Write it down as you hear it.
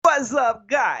What's up,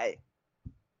 guy?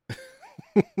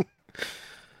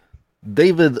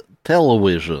 David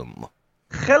Television.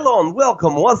 Hello and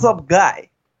welcome. What's up, guy?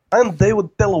 I'm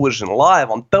David Television, live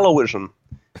on television.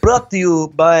 Brought to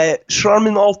you by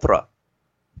Charmin Ultra.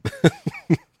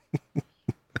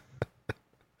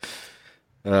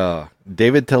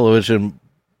 David Television,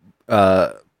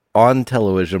 on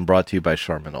television, brought to you by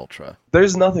Charmin Ultra.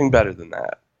 There's nothing better than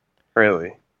that,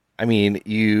 really. I mean,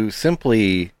 you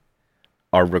simply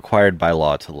are required by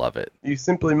law to love it. You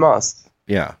simply must.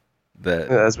 Yeah.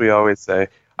 As we always say.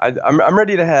 I'm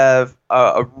ready to have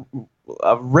a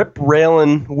whip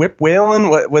whalin',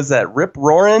 what was that? Rip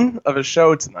roaring of a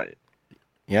show tonight.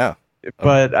 Yeah.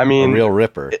 But, I mean... A real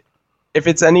ripper. If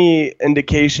it's any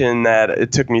indication that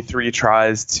it took me 3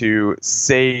 tries to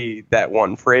say that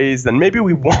one phrase, then maybe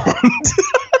we won't.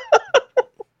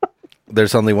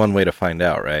 There's only one way to find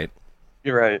out, right?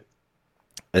 You're right.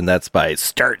 And that's by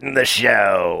starting the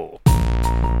show.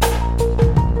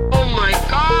 Oh my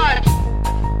god!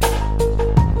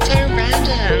 So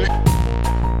random.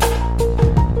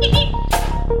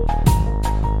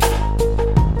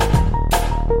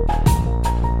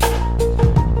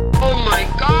 Oh my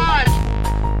god!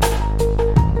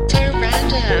 So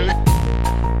random.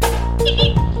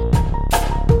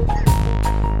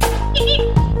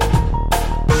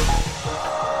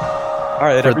 All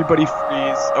right, everybody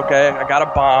freeze. Okay, I got a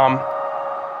bomb.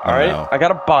 All right, no. I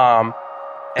got a bomb,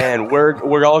 and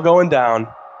we're all going down.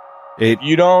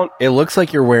 You don't. It looks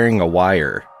like you're wearing a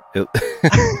wire.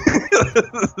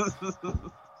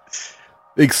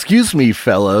 Excuse me,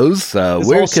 fellows.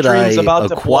 Where could I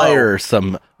acquire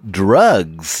some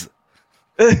drugs?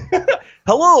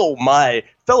 Hello, my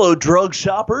fellow drug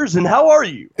shoppers, and how are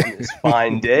you on this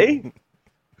fine day?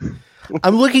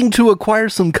 I'm looking to acquire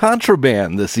some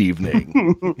contraband this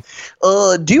evening.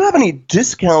 Do you have any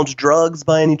discount drugs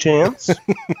by any chance?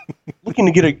 Looking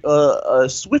to get a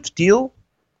swift deal?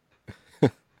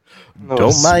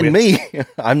 Don't mind me.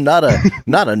 I'm not a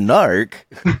narc.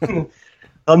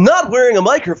 I'm not wearing a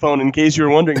microphone, in case you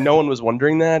were wondering. No one was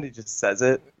wondering that. He just says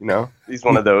it, you know. He's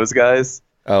one of those guys.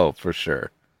 Oh, for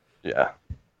sure. Yeah.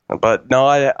 But no,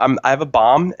 I have a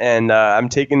bomb, and I'm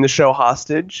taking the show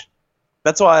hostage.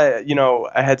 That's why,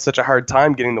 I had such a hard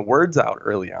time getting the words out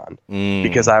early on,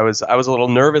 because I was a little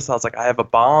nervous. I was like, I have a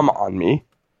bomb on me,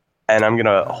 and I'm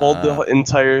gonna hold the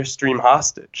entire stream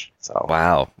hostage. So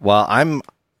wow. Well, I'm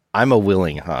a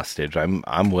willing hostage.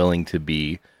 I'm willing to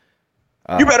be.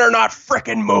 You better not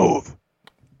frickin' move.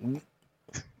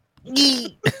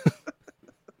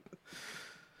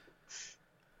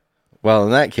 Well,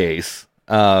 in that case,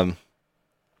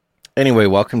 anyway,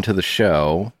 welcome to the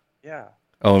show. Yeah.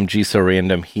 OMG, so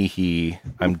random. Hee hee.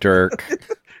 I'm Dirk.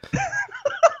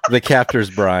 The captor's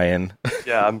Brian.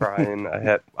 Yeah, I'm Brian.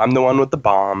 I'm the one with the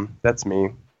bomb. That's me.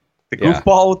 The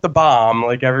goofball with the bomb,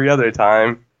 like every other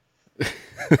time.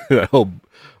 Oh,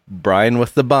 Brian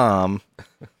with the bomb.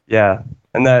 Yeah.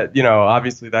 And that,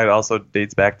 obviously that also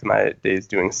dates back to my days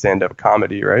doing stand-up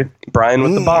comedy, right? Brian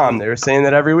with the bomb. They were saying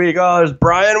that every week. Oh, there's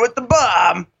Brian with the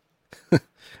bomb.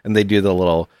 And they do the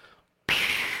little...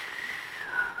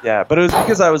 Yeah, but it was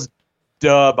because I was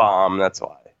da bomb. That's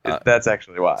why. That's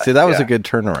actually why. See, that was a good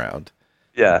turnaround.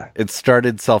 Yeah. It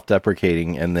started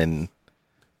self-deprecating and then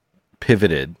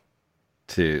pivoted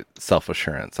to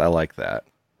self-assurance. I like that.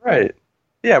 Right.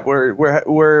 Yeah,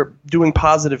 we're doing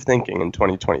positive thinking in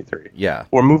 2023. Yeah.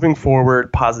 We're moving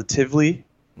forward positively,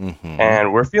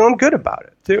 and we're feeling good about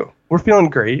it, too. We're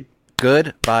feeling great.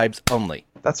 Good vibes only.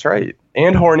 That's right.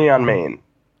 And horny on Maine.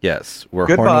 Yes, we're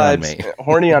good horny vibes, on Maine.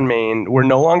 Horny on Maine. We're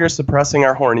no longer suppressing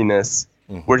our horniness.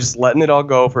 We're just letting it all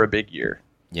go for a big year.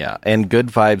 Yeah, and good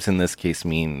vibes in this case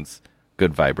means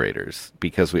good vibrators,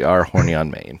 because we are horny on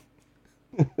Maine.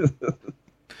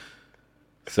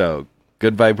 So,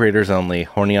 good vibrators only,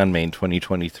 horny on Maine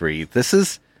 2023. This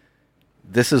is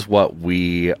what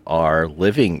we are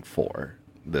living for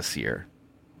this year.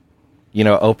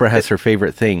 Oprah has her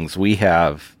favorite things. We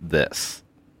have this.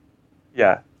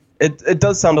 Yeah. It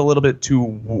does sound a little bit too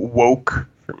woke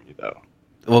for me, though.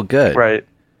 Well, good. Right.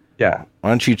 Yeah. Why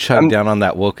don't you chug down on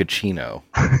that wokachino?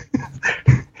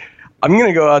 I'm going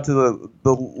to go out to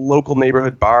the local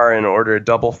neighborhood bar and order a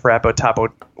double Frappo Topo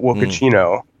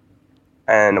Wokachino.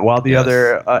 And while the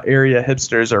other area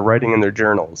hipsters are writing in their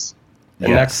journals.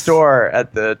 And next door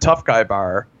at the Tough Guy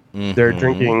bar, they're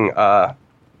drinking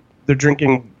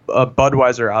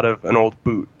Budweiser out of an old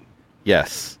boot.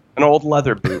 Yes. An old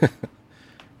leather boot.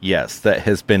 Yes, that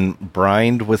has been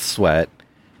brined with sweat.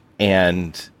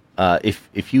 And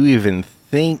if you even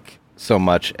think so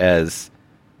much as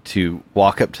to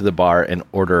walk up to the bar and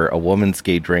order a woman's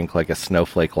gay drink like a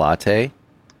snowflake latte.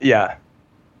 Yeah.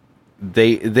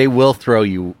 they will throw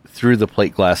you through the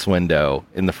plate glass window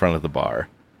in the front of the bar,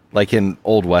 like in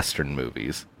old Western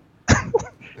movies.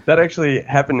 That actually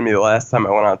happened to me the last time I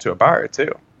went out to a bar,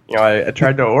 too. You know, I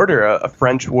tried to order a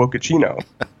French Wokacino,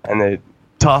 and they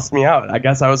tossed me out. I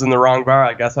guess I was in the wrong bar.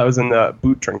 I guess I was in the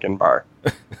boot drinking bar.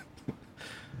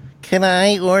 Can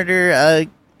I order a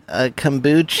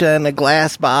kombucha in a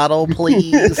glass bottle,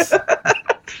 please?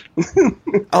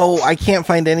 Oh, I can't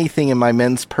find anything in my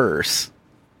men's purse.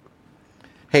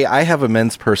 Hey, I have a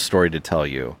men's purse story to tell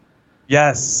you.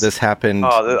 Yes. This happened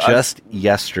just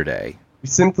yesterday. We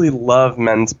simply love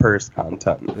men's purse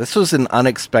content. This was an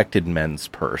unexpected men's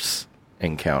purse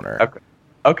encounter.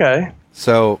 Okay.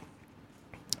 So,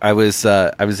 I was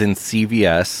in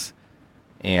CVS,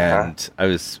 and I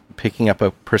was picking up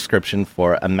a prescription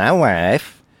for my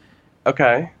wife.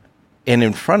 Okay. And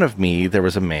in front of me, there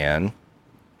was a man.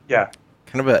 Yeah.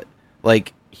 Kind of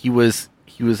he was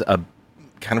a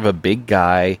kind of a big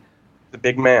guy. The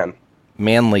big man.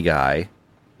 Manly guy.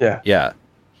 Yeah. Yeah.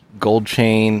 Gold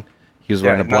chain. He was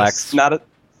wearing a black...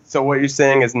 So what you're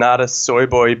saying is not a soy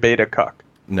boy beta cuck.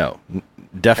 No.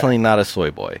 Definitely not a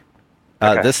soy boy.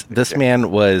 Okay. This man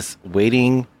was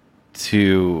waiting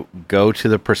to go to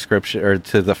the prescription or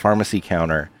to the pharmacy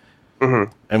counter,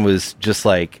 and was just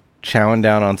like chowing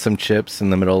down on some chips in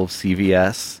the middle of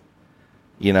CVS.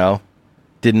 You know,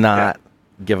 did not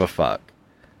give a fuck.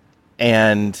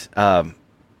 And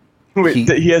wait,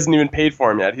 he hasn't even paid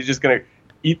for him yet. He's just gonna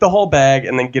eat the whole bag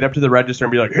and then get up to the register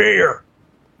and be like, "Here."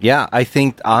 Yeah,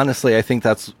 honestly, I think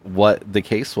that's what the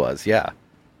case was. Yeah.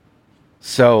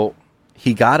 So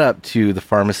he got up to the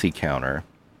pharmacy counter,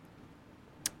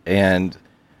 and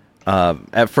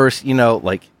at first, you know,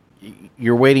 like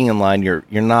you're waiting in line, you're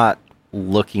not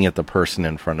looking at the person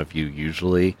in front of you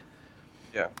usually.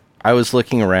 Yeah. I was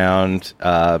looking around.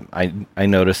 I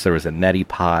noticed there was a neti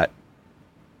pot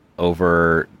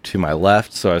over to my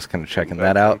left, so I was kind of checking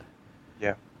that out.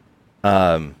 Yeah.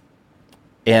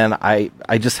 And I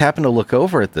just happened to look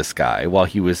over at this guy while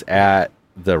he was at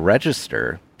the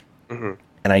register, and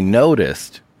I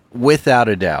noticed, without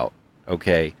a doubt,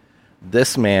 okay,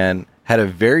 this man had a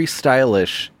very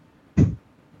stylish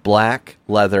black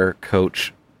leather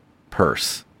Coach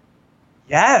purse.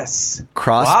 Yes.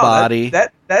 Crossbody. Wow,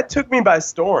 that took me by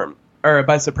storm, or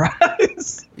by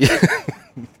surprise.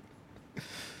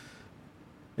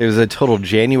 It was a total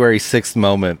January 6th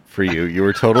moment for you. You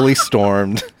were totally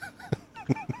stormed.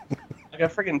 I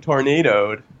got freaking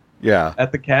tornadoed. Yeah.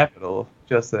 At the Capitol,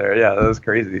 just there. Yeah, that was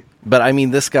crazy. But I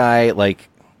mean, this guy, like,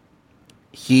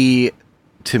 he,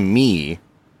 to me,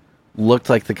 looked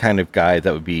like the kind of guy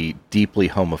that would be deeply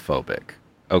homophobic.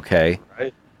 Okay?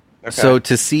 Right. Okay. So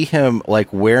to see him,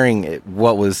 like, wearing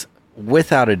what was,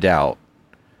 without a doubt,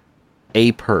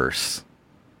 a purse.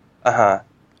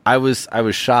 I was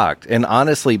shocked. And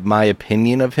honestly, my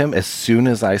opinion of him, as soon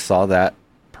as I saw that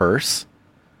purse,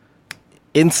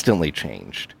 instantly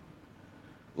changed.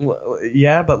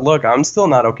 Yeah, but look, I'm still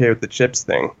not okay with the chips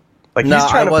thing. Like, no, he's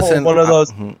trying to pull one of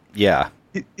those. Yeah.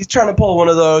 He's trying to pull one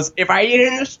of those, if I eat it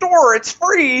in the store, it's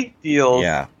free deals.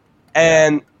 Yeah.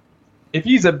 And if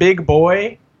he's a big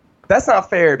boy, that's not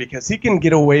fair, because he can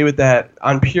get away with that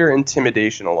on pure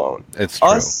intimidation alone. It's true.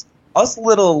 Us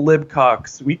little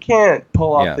libcocks, we can't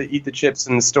pull off the eat the chips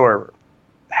in the store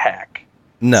hack.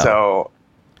 No. So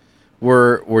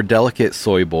we're delicate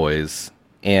soy boys,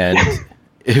 and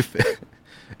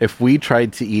if we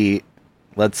tried to eat,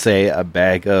 let's say, a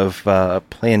bag of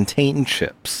plantain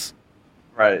chips,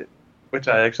 right, which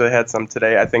I actually had some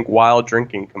today, I think, while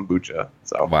drinking kombucha.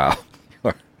 So wow,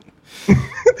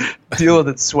 deal with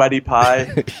it, sweaty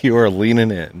pie. You are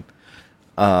leaning in.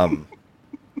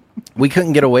 We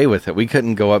couldn't get away with it. We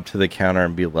couldn't go up to the counter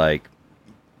and be like,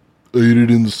 "I ate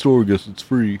it in the store. Guess it's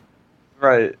free."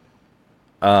 Right.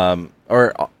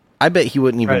 Or I bet he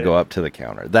wouldn't even go up to the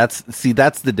counter. That's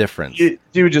the difference. He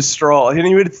would just stroll, and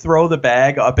he would throw the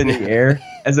bag up in the air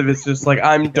as if it's just like,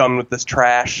 I'm done with this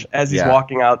trash, as he's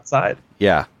walking outside.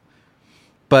 Yeah.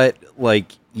 But,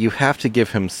 like, you have to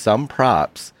give him some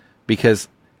props, because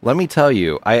let me tell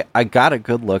you, I got a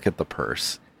good look at the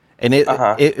purse, and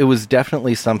it was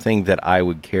definitely something that I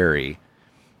would carry.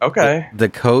 Okay. The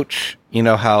Coach, you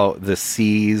know how the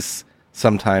C's,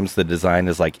 sometimes the design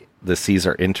is like the C's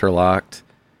are interlocked.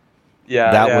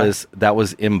 Yeah, that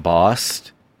was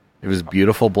embossed. It was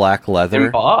beautiful black leather.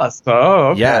 Embossed. Oh,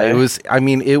 okay. Yeah, it was. I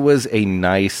mean, it was a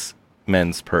nice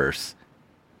men's purse.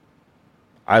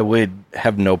 I would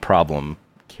have no problem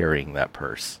carrying that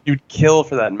purse. You'd kill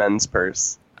for that men's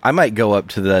purse. I might go up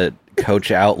to the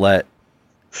Coach outlet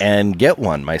and get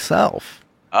one myself.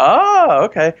 Oh,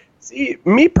 okay. See,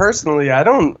 me personally, I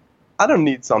don't I don't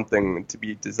need something to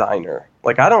be designer.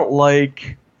 Like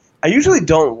I usually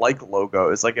don't like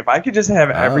logos. Like if I could just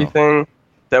have everything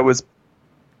that was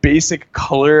basic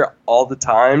color all the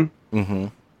time, I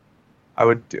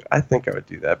think I would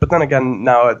do that. But then again,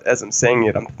 now as I'm saying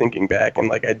it, I'm thinking back and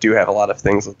like I do have a lot of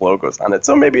things with logos on it.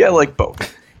 So maybe I like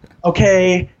both.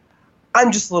 Okay,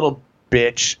 I'm just a little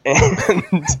bitch and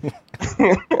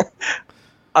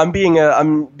I'm being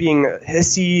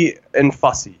hissy and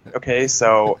fussy. Okay,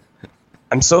 so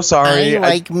I'm so sorry. I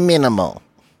like minimal.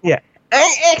 Yeah.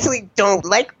 I actually don't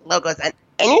like logos on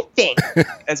anything.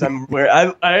 As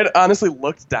I had honestly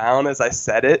looked down as I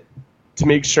said it to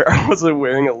make sure I wasn't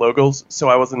wearing a logo, so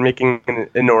I wasn't making an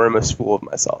enormous fool of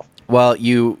myself. Well,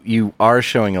 you are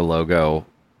showing a logo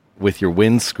with your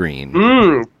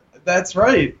windscreen. That's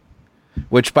right.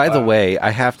 Which, by the way, I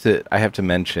have to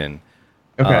mention.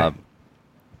 Okay.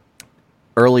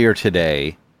 Earlier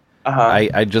today,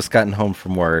 I just gotten home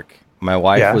from work. My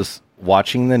wife was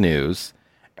watching the news.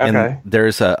 And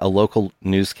there's a local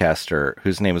newscaster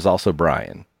whose name is also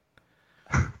Brian.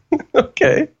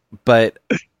 Okay. But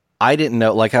I didn't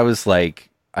know, like, I was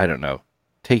like, I don't know,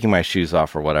 taking my shoes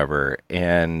off or whatever.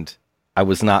 And I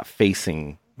was not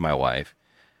facing my wife.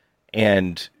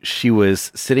 And she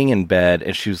was sitting in bed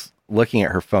and she was looking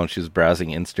at her phone. She was browsing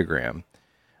Instagram.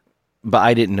 But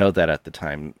I didn't know that at the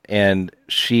time. And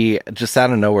she just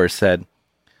out of nowhere said,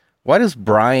 "Why does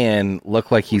Brian look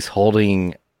like he's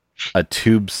holding a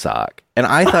tube sock?" And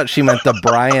I thought she meant the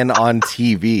Brian on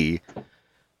TV,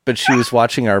 but she was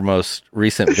watching our most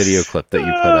recent video clip that you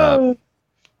put up.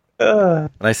 And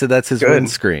I said, "That's his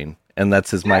windscreen and that's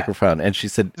his microphone." And she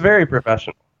said, "It's very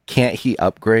professional. Can't he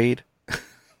upgrade?"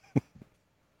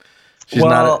 She's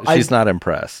not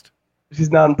impressed. She's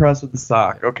not impressed with the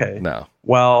sock. Okay. No.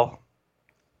 Well,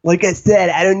 like I said,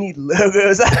 I don't need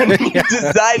logos. I don't need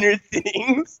designer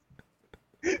things.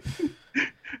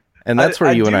 And that's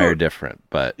where you and I are different,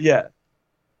 but yeah,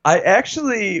 I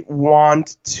actually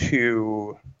want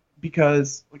to,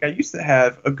 because like I used to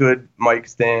have a good mic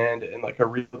stand and like a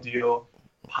real deal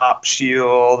pop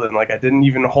shield, and like I didn't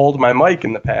even hold my mic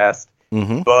in the past,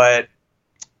 but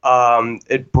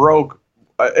it broke.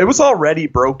 It was already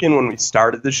broken when we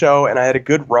started the show, and I had a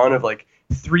good run of like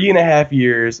 3.5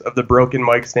 years of the broken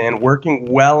mic stand working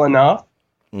well enough,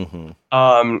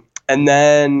 and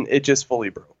then it just fully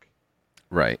broke.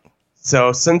 Right.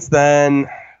 So since then,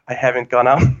 I haven't gone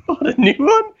out and bought a new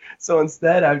one. So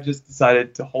instead, I've just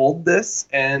decided to hold this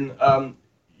and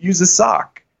use a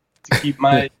sock to keep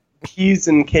my P's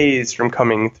and K's from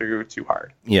coming through too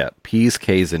hard. Yeah, P's,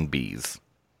 K's, and B's.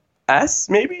 S,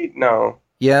 maybe? No.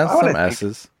 Yeah, some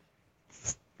S's.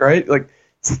 Right? Like,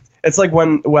 it's like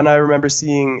when I remember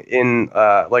seeing in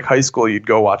like high school, you'd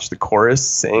go watch the chorus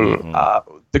sing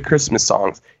the Christmas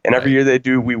songs, and every year they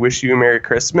do "We Wish You a Merry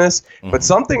Christmas." But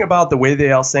something about the way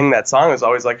they all sang that song is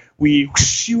always like "We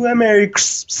wish you a Merry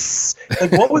Christmas."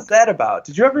 Like, what was that about?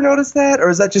 Did you ever notice that, or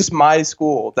is that just my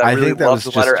school that really loves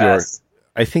the letter S?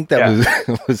 I think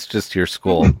that was just your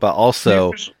school, but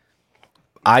also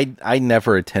I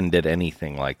never attended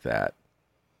anything like that.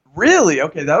 Really?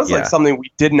 Okay, that was like something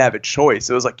we didn't have a choice.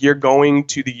 It was like, you're going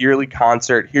to the yearly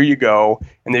concert, here you go,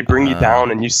 and they bring you down,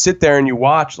 and you sit there and you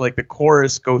watch like the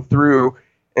chorus go through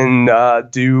and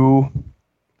do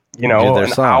an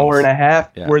hour and a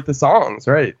half worth of songs,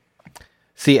 right?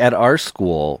 See, at our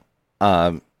school,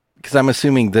 because I'm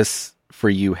assuming this for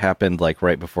you happened like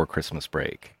right before Christmas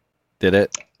break. Did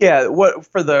it? Yeah, what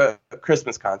for the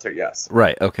Christmas concert, yes.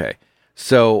 Right, okay.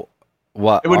 So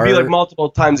what it would be like multiple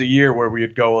times a year where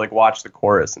we'd go like watch the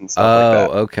chorus and stuff like that.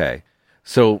 Oh, okay.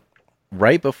 So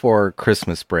right before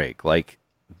Christmas break, like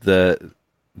the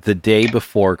day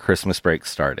before Christmas break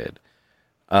started,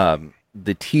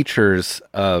 the teachers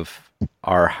of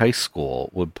our high school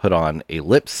would put on a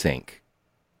lip sync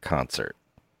concert.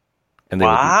 And they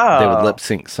would lip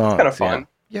sync songs. Kind of fun.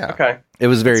 Yeah. Okay. It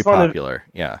was very popular.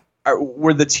 Yeah.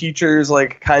 Were the teachers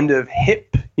like kind of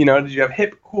hip? Did you have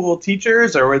hip, cool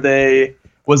teachers, or was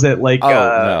it like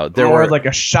no, there more were like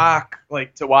a shock,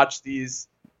 like to watch these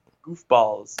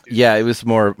goofballs? Yeah, it was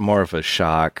more of a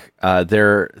shock.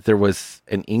 There was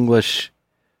an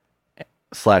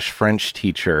English/French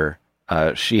teacher.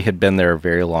 She had been there a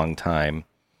very long time.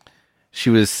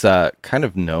 She was kind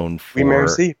of known for Oui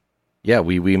merci. Yeah,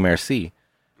 oui merci.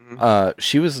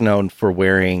 She was known for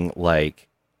wearing like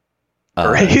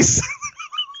berets.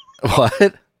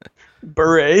 What?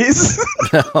 Berets?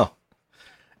 No.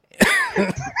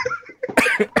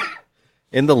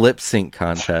 In the lip sync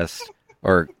contest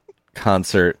or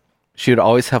concert, she would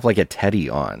always have like a teddy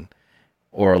on.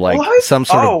 or like What? some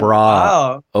sort of bra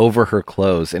wow. over her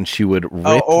clothes, and she would rip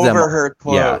them over her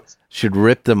clothes. Yeah, she'd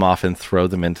rip them off and throw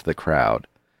them into the crowd.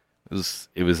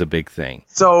 It was a big thing.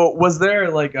 So was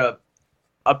there like a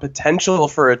potential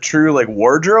for a true like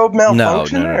wardrobe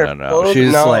malfunction? No. She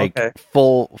was like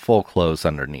full clothes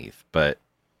underneath, but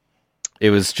it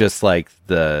was just like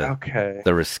the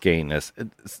risqueness.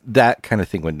 That kind of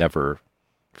thing would never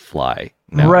fly.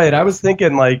 No. Right. I was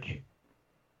thinking like,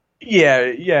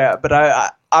 yeah, but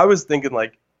I was thinking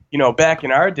like, back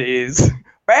in our days,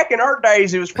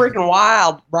 it was freaking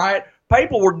wild, right?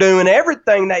 People were doing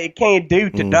everything that you can't do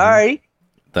today.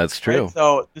 That's true. Right?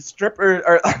 So the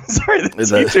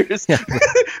teachers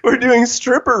were doing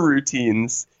stripper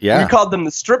routines. Yeah. We called them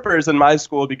the strippers in my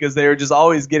school because they were just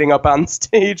always getting up on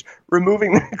stage,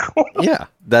 removing their clothes. Yeah,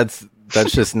 that's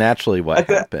just naturally what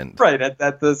happened. Right,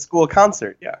 at the school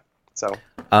concert, yeah. So,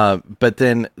 but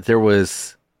then there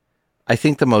was, I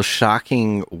think the most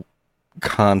shocking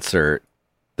concert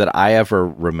that I ever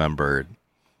remembered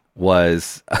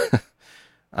was,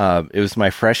 it was my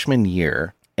freshman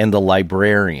year, and the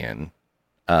librarian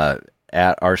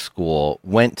at our school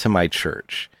went to my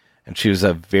church, and she was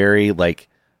a very like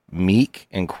meek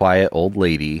and quiet old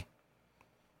lady.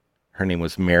 Her name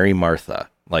was Mary Martha.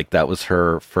 Like that was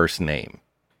her first name.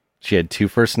 She had two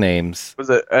first names. Was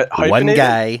it one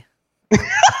guy?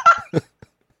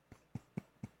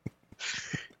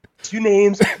 Two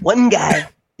names, one guy.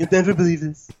 You'll never believe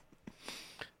this.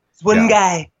 It's one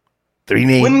guy. Three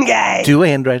names. One guy. Two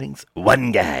handwritings.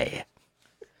 One guy.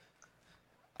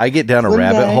 I get down a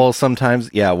rabbit hole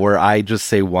sometimes, where I just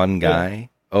say one guy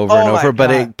over and over,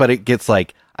 but it gets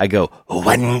like I go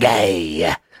one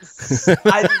guy.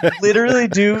 I literally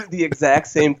do the exact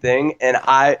same thing, and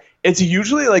it's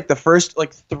usually like the first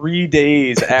like 3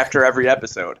 days after every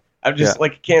episode. I'm just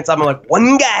like can't stop. I'm like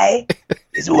one guy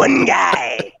is one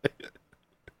guy,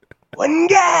 one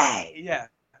guy. Yeah.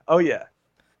 Oh yeah.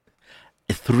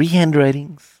 Three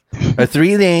handwritings, or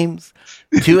three names,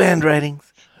 two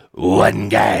handwritings. One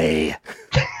guy.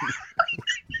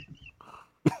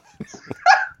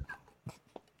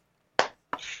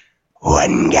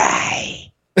 One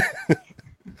guy.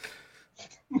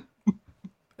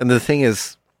 And the thing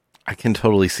is, I can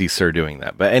totally see Sir doing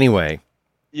that. But anyway.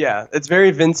 Yeah, it's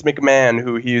very Vince McMahon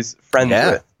who he's friends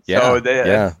with. So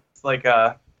it's like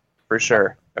for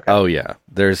sure. Okay. Oh yeah.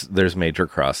 There's major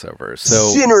crossovers.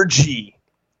 So synergy.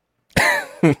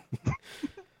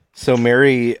 So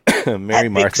Mary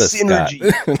Martha Scott.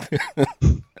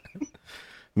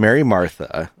 Mary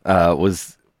Martha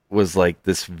was like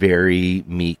this very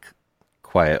meek,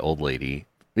 quiet old lady.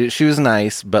 She was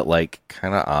nice, but like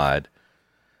kind of odd.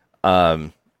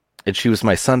 And she was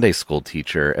my Sunday school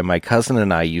teacher, and my cousin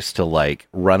and I used to like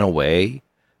run away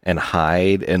and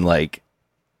hide and like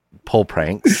pull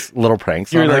pranks, little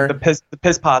pranks. You're on like her. the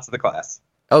piss pots of the class.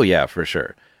 Oh yeah, for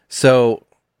sure. So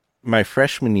my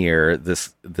freshman year,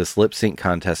 this lip sync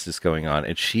contest is going on,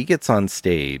 and she gets on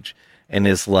stage and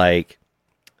is like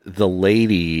the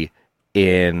lady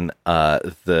in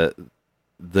the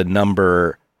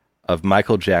number of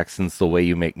Michael Jackson's "The Way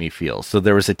You Make Me Feel." So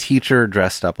there was a teacher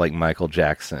dressed up like Michael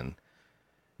Jackson,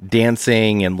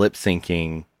 dancing and lip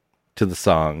syncing to the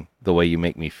song "The Way You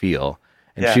Make Me Feel,"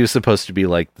 and she was supposed to be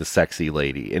like the sexy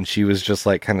lady, and she was just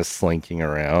like kind of slinking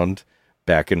around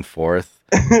back and forth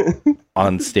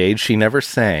on stage. She never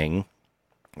sang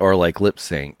or like lip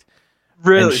synced.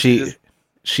 Really? And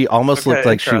she almost looked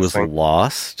like she was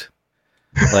lost.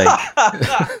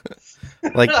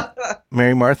 Like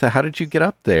Mary Martha, how did you get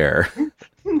up there?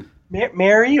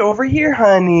 Mary, over here,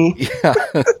 honey. Yeah.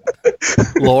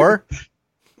 Lore?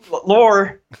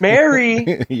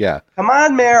 Mary. Yeah. Come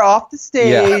on, Mare, off the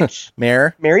stage.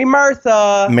 Yeah. Mary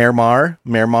Martha. Mare Mar.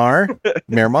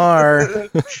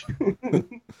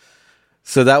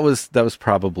 So that was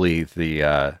probably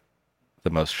the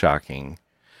most shocking.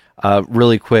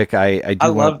 Really quick, I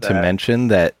do want to mention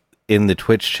that in the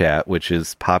Twitch chat, which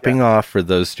is popping off for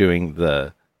those doing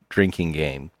the drinking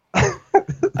game,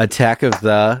 Attack of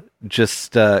the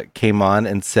just came on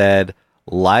and said,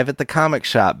 "Live at the comic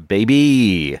shop,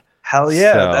 baby." Hell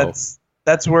yeah,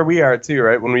 that's where we are too,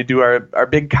 right? When we do our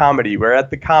big comedy, we're at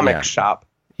the comic shop.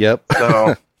 Yep.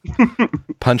 So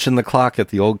punching the clock at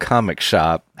the old comic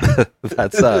shop.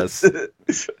 That's us.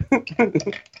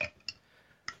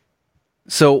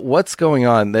 So what's going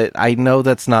on? That I know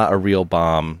that's not a real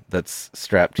bomb that's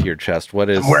strapped to your chest. What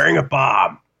is? I'm wearing a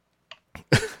bomb.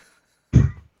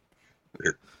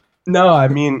 No, I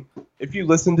mean, if you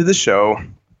listen to the show,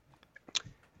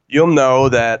 you'll know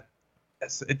that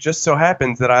it just so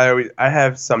happens that I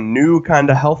have some new kind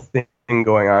of health thing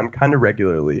going on kind of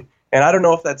regularly. And I don't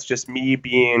know if that's just me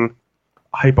being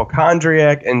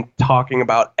hypochondriac and talking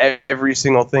about every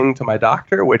single thing to my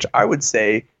doctor, which I would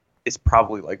say is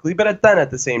probably likely. But then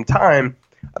at the same time,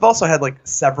 I've also had like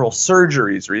several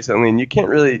surgeries recently, and you can't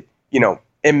really,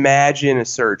 imagine a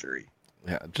surgery.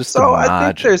 Yeah, just So imagine.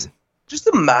 I think just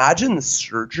imagine the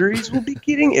surgeries we'll be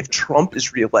getting if Trump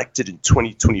is reelected in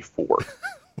 2024.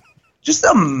 Just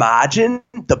imagine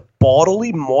the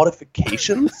bodily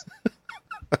modifications.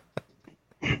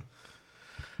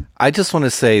 I just want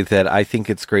to say that I think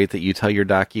it's great that you tell your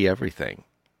docky everything.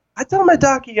 I tell my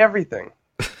docky everything.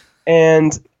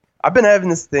 And I've been having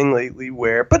this thing lately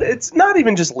but it's not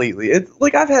even just lately. It's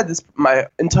like I've had this my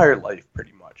entire life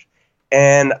pretty much.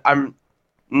 And I'm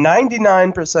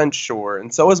 99% sure,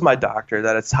 and so is my doctor,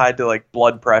 that it's tied to like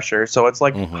blood pressure. So it's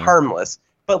like harmless.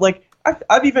 But like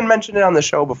I've even mentioned it on the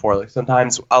show before. Like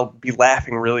sometimes I'll be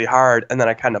laughing really hard and then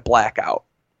I kind of black out.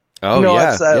 Oh,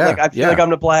 Like I feel like I'm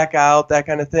gonna black out, that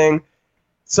kind of thing.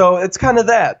 So it's kind of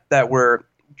that we're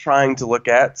trying to look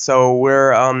at. So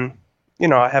we're, I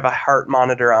have a heart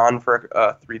monitor on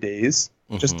for 3 days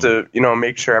just to,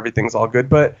 make sure everything's all good.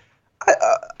 But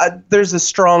there's a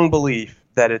strong belief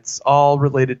that it's all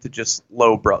related to just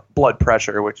low blood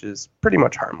pressure, which is pretty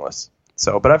much harmless.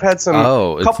 So, but I've had some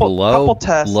couple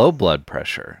tests. Low blood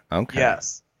pressure. Okay.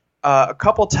 Yes, a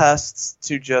couple tests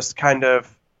to just kind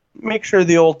of make sure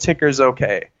the old ticker's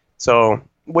okay. So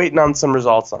waiting on some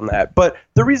results on that. But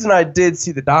the reason I did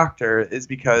see the doctor is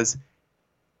because,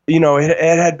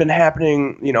 it had been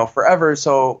happening, forever.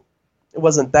 So it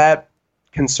wasn't that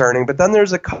concerning. But then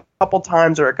there's a couple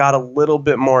times where it got a little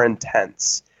bit more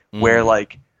intense, where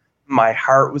like my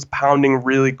heart was pounding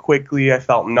really quickly. I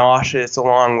felt nauseous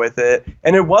along with it.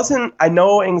 And it wasn't, I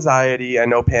know anxiety, I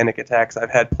know panic attacks.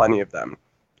 I've had plenty of them.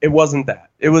 It wasn't that.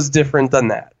 It was different than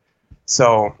that.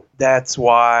 So that's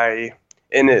why,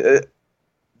 and this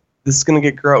is going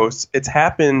to get gross. It's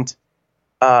happened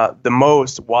the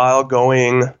most while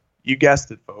going, you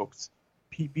guessed it, folks,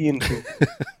 pee-pee and poop.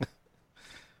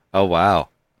 Oh, wow.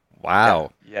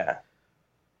 Wow. Yeah.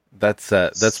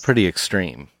 That's pretty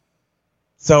extreme.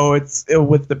 So it's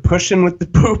with the pushing with the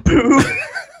poo-poo.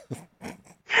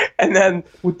 And then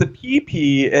with the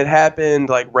pee-pee, it happened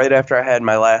like right after I had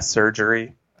my last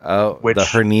surgery. Oh, the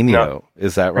hernia,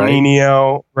 is that right?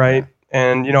 Hernia, right?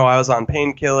 And, I was on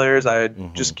painkillers. I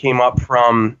just came up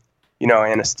from,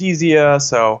 anesthesia.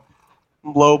 So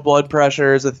low blood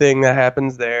pressure is a thing that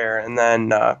happens there. And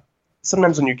then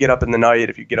sometimes when you get up in the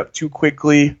night, if you get up too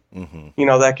quickly,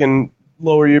 that can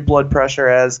lower your blood pressure,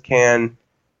 as can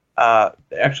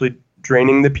actually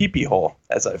draining the pee-pee hole,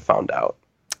 as I've found out.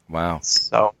 Wow.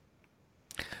 So,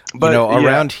 but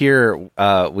around here,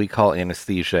 we call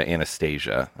anesthesia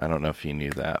Anastasia. I don't know if you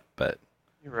knew that, but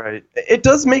you're right. It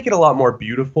does make it a lot more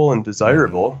beautiful and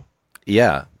desirable.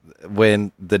 Yeah.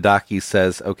 When the docky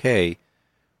says, okay,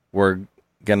 we're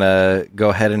going to go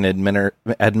ahead and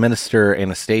administer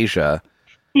Anastasia.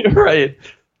 You're right.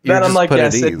 Then I'm like,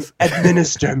 yes,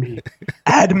 administer me.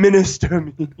 Administer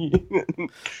me.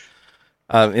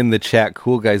 In the chat,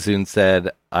 Cool Guy Zune said,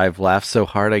 I've laughed so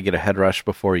hard I get a head rush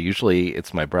before. Usually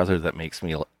it's my brother that makes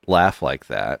me laugh like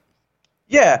that.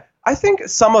 Yeah, I think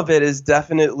some of it is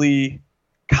definitely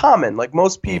common. Like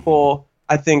most people,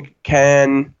 I think,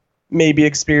 can maybe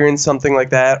experience something like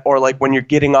that. Or like when you're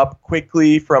getting up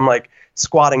quickly from like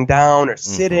squatting down or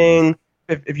sitting.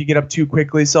 If you get up too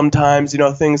quickly, sometimes,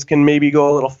 things can maybe go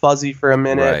a little fuzzy for a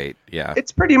minute. Right, yeah.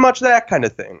 It's pretty much that kind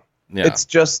of thing. Yeah. It's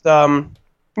just,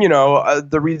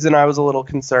 the reason I was a little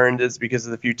concerned is because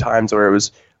of the few times where it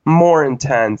was more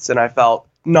intense and I felt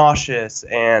nauseous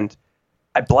and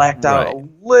I blacked out a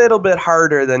little bit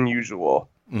harder than usual.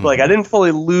 Like I didn't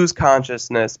fully lose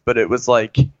consciousness, but it was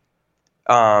like,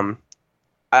 I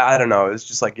don't know. It was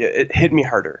just like, it hit me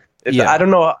harder. I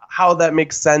don't know how that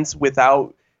makes sense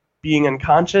without being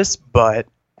unconscious, but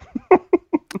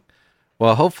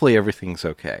well, hopefully everything's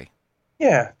okay.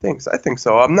 Yeah, thanks. I think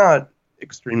so. I'm not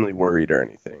extremely worried or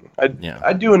anything.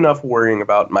 I do enough worrying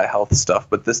about my health stuff,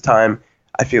 but this time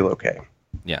I feel okay.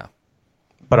 Yeah.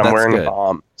 But I'm wearing a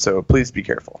bomb, so please be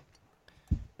careful.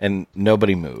 And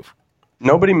nobody move.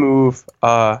 Nobody move.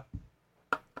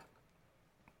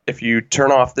 If you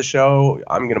turn off the show,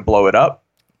 I'm going to blow it up.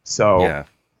 So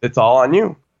it's all on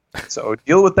you. So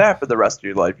deal with that for the rest of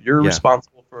your life. You're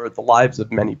responsible for the lives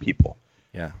of many people.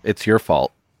 Yeah, it's your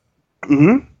fault.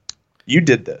 Mm-hmm. You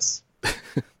did this.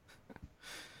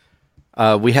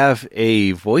 We have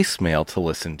a voicemail to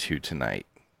listen to tonight.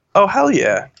 Oh, hell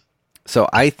yeah. So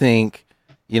I think,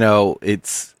 I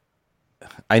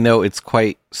know it's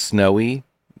quite snowy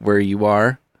where you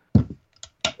are.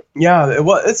 Yeah,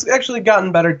 it's actually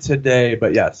gotten better today,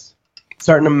 but yes.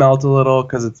 starting to melt a little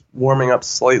because it's warming up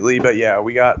slightly. But yeah,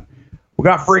 we got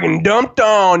friggin' dumped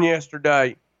on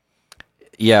yesterday.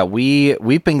 Yeah,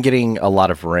 we've been getting a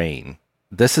lot of rain.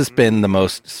 This has been the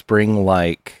most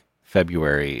spring-like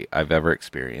February I've ever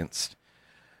experienced.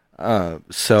 So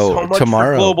much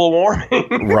tomorrow, for global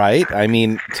warming, right? I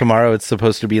mean, tomorrow it's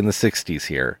supposed to be in the 60s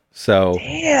here. So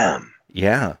damn.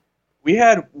 yeah, We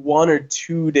had 1 or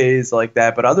 2 days like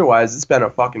that, but otherwise it's been a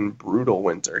fucking brutal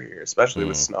winter here, especially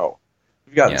with snow.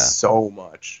 We've gotten so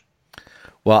much.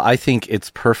 Well, I think it's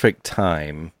perfect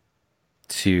time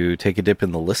to take a dip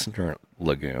in the listener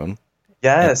lagoon.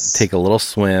 Yes. Take a little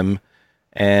swim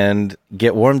and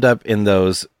get warmed up in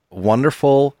those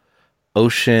wonderful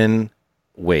ocean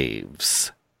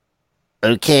waves.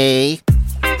 Okay.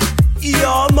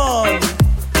 Yeah, man.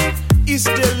 It's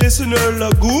the listener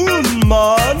lagoon,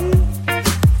 man.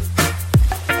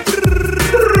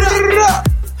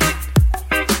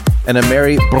 And a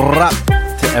merry brap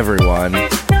to everyone.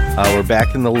 We're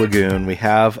back in the lagoon. We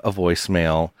have a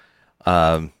voicemail.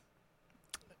 And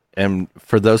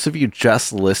for those of you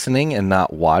just listening and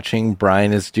not watching,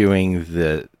 Brian is doing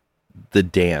the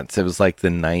dance. It was like the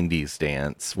 90s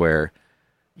dance where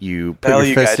you put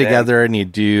your fists together and you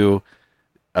do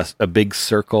a big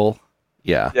circle.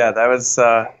 Yeah. Yeah, that was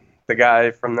the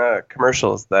guy from the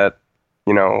commercials that,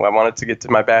 I wanted to get to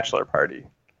my bachelor party.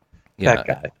 Yeah. That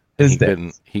guy.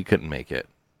 He couldn't make it.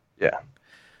 Yeah.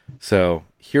 So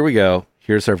here we go.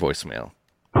 Here's our voicemail.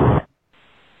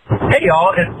 Hey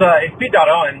y'all, it's Pete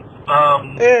Owens.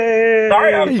 Hey.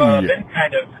 Sorry I've been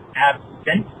kind of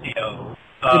absentio.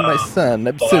 My son,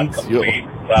 the last couple absentio. weeks.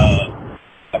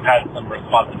 I've had some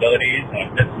responsibilities and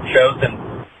I've missed some shows, and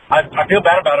I feel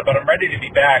bad about it, but I'm ready to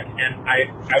be back. And I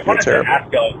wanted to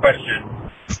ask y'all a question.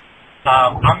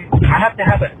 I have to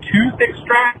have a tooth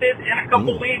extracted in a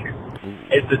couple weeks.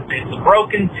 It's a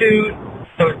broken tooth,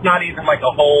 so it's not even like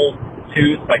a whole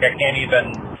tooth. Like I can't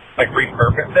even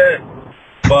repurpose it.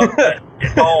 But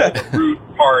it's all the root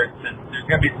parts, and there's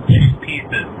going to be some two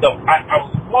pieces. So I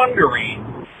was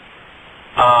wondering,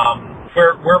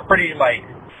 we're pretty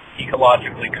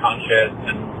ecologically conscious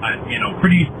and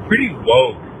pretty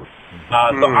woke.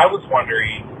 So I was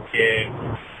wondering if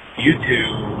you two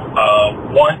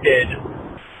wanted to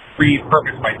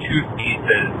repurpose my tooth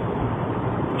pieces.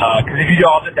 Because if you do,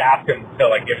 I'll just ask them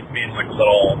to give it to me in a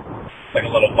little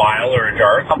vial or a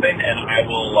jar or something, and I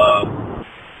will.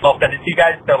 I'll send it to you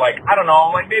guys to I don't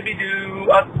know, maybe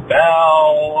do a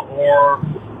spell or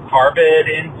carve it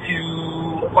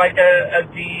into a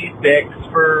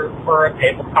D6 for a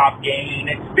tabletop gaming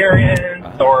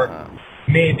experience, or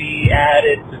maybe add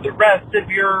it to the rest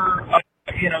of your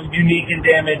unique and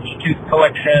damaged tooth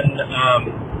collection.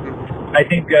 I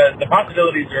think the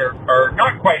possibilities are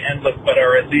not quite endless, but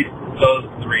are at least those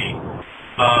three.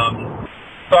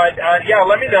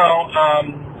 Let me know.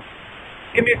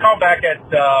 Give me a call back at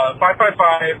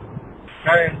 555.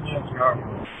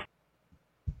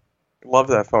 Love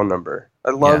that phone number.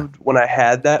 I loved when I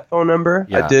had that phone number.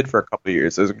 Yeah. I did for a couple of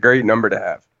years. It was a great number to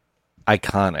have.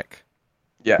 Iconic.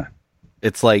 Yeah.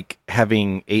 It's like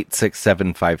having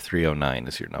 867-5309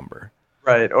 as your number.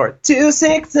 Right. Or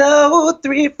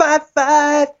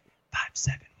 260-355-5713,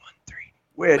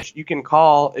 which you can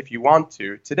call if you want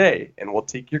to today, and we'll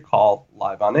take your call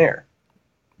live on air.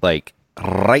 Right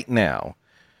now.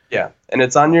 Yeah, and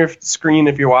it's on your screen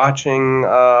if you're watching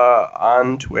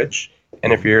on Twitch.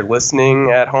 And if you're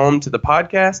listening at home to the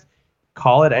podcast,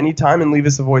 call at any time and leave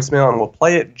us a voicemail, and we'll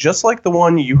play it just like the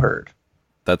one you heard.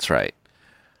 That's right.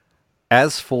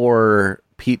 As for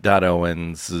Pete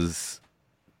Owens'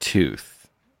 tooth,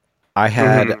 I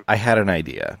had an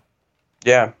idea.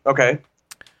 Yeah, okay.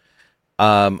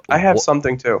 I have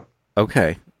something too.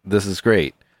 Okay, this is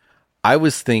great. I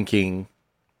was thinking...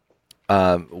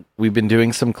 we've been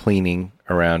doing some cleaning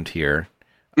around here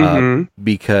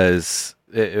because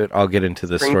I'll get into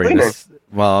the story.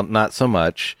 Well, not so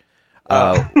much.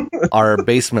 Our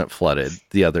basement flooded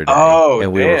the other day,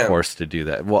 and we were forced to do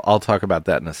that. Well, I'll talk about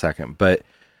that in a second. But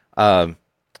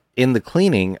in the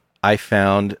cleaning, I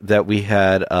found that we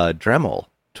had a Dremel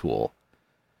tool,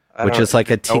 which is like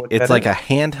a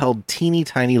handheld, teeny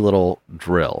tiny little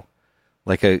drill,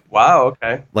 like a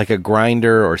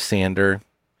grinder or sander.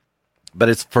 But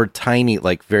it's for tiny,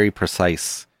 very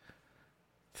precise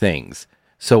things.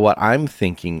 So what I'm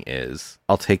thinking is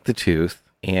I'll take the tooth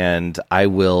and I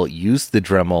will use the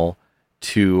Dremel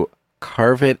to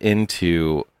carve it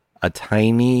into a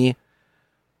tiny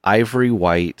ivory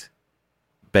white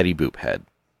Betty Boop head.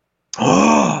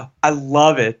 Oh, I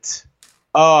love it.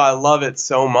 Oh, I love it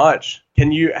so much.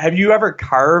 Have you ever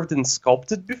carved and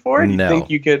sculpted before? Do you think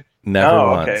you could Never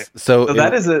Oh, once. okay. So So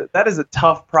that is a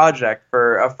tough project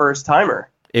for a first timer.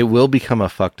 it will become a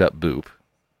fucked up boop.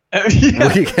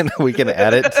 Yeah. We can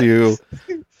add it to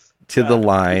the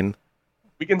line.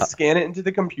 We can scan it into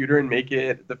the computer and make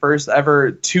it the first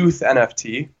ever tooth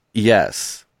NFT.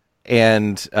 Yes.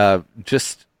 And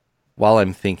just while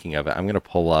I'm thinking of it, I'm going to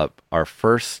pull up our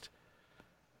first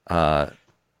NFT,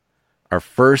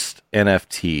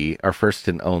 our first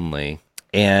and only,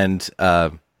 and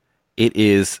it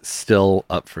is still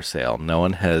up for sale. No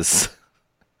one has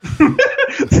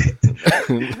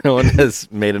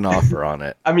made an offer on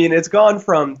it. I mean, it's gone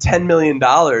from $10 million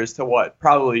to what?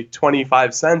 Probably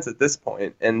 25 cents at this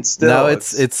point, and still. No,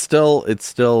 it's still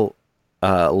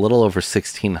a little over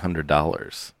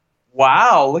 $1,600.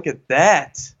 Wow! Look at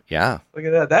that! Yeah, Look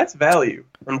at that! That's value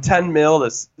from 10 mil to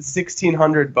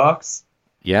 $1,600.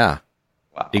 yeah,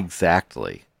 Wow!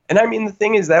 exactly. And I mean, the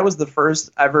thing is, that was the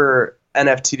first ever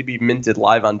NFT to be minted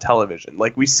live on television.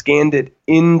 Like, we scanned it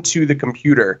into the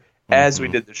computer as we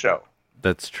did the show.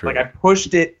 That's true. Like, I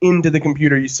pushed it into the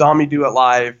computer. You saw me do it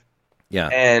live. Yeah.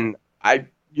 And I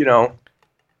don't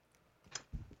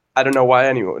know why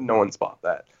no one's bought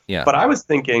that. Yeah. But I was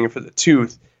thinking for the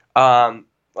tooth, I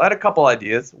had a couple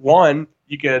ideas. One,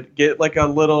 you could get like a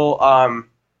little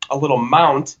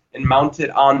mount and mount it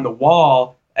on the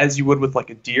wall as you would with like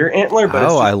a deer antler. But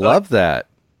it's just I love that.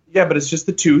 Yeah, but it's just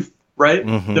the tooth, right?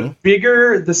 Mhm. The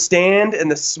bigger the stand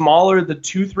and the smaller the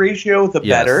tooth ratio, the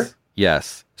better.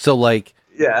 Yes. So like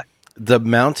Yeah. the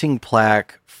mounting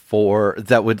plaque for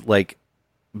that would like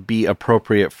be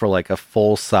appropriate for like a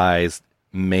full-sized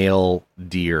male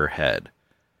deer head.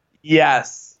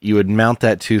 Yes. You would mount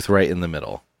that tooth right in the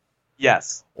middle.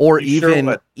 Yes. Or You sure even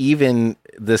would. even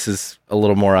this is a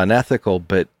little more unethical,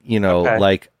 but Okay.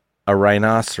 like a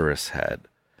rhinoceros head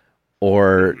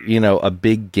or a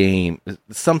big game,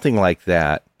 something like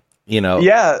that.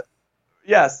 Yeah.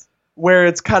 Yes. Where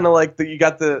it's kind of like you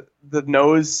got the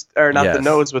nose, or not the Yes.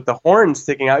 nose, with the horn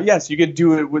sticking out. Yes, you could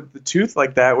do it with the tooth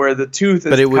like that, where the tooth is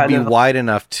But it would be kind of, wide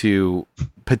enough to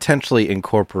potentially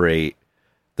incorporate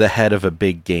the head of a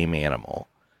big game animal.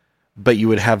 But you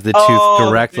would have the tooth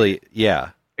directly. Yeah.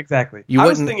 Exactly. You I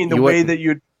was wouldn't- thinking the you way wouldn't- that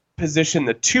you'd position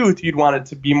the tooth, you'd want it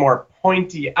to be more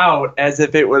pointy out, as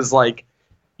if it was like,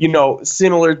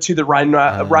 similar to the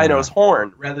rhino's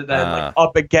horn, rather than like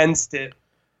up against it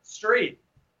straight.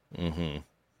 Mm-hmm.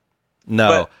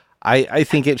 No, I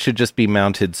think it should just be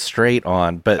mounted straight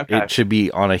on, but Okay. it should be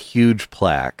on a huge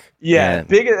plaque. Yeah,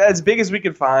 And- as big as we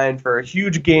could find for a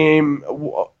huge game,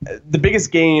 the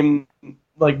biggest game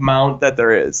like mount that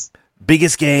there is.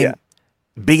 biggest game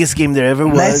there ever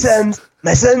was.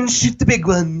 My son shoot the big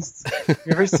ones. You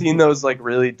ever seen those like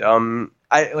really dumb?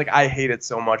 I hate it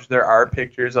so much. There are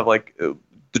pictures of like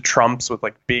the Trumps with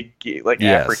like big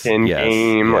Yes, African yes,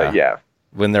 game. yeah. Like, yeah.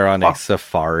 When they're on a Fuck.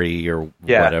 safari or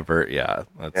Yeah. whatever. Yeah,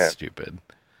 that's Yeah. stupid.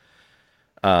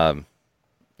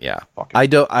 Yeah.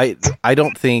 Fucking- I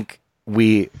don't think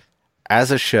we,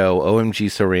 as a show, OMG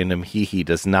So Random Hee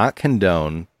does not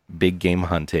condone big game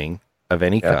hunting of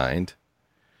any kind.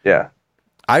 Yeah.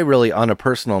 I really, on a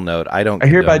personal note, I don't. I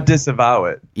hereby condone- disavow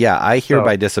it. Yeah, I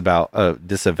hereby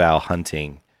disavow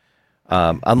hunting,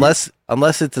 unless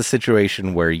it's a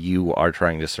situation where you are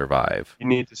trying to survive. You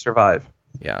need to survive.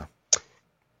 Yeah,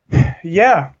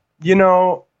 Yeah.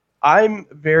 I'm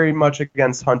very much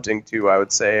against hunting too, I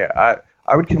would say. I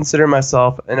would consider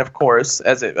myself, and of course,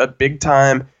 as a big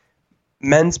time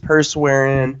men's purse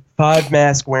wearing, 5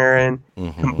 mask wearing,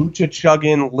 kombucha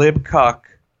chugging, lib cuck.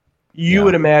 You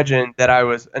would imagine that I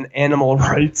was an animal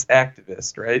rights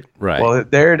activist, right? Right. Well,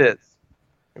 there it is.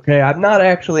 Okay, I'm not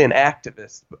actually an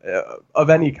activist of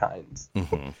any kind,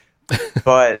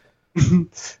 but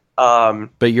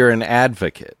but you're an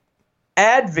advocate.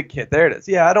 advocate. There it is.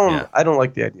 Yeah, I don't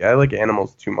like the idea. I like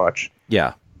animals too much.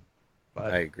 Yeah,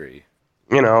 But I agree.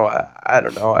 I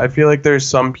don't know. I feel like there's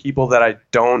some people that I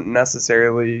don't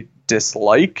necessarily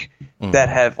dislike that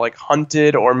have like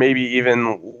hunted or maybe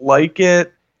even like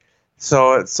it.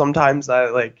 So sometimes I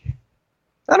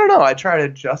don't know. I try to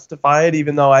justify it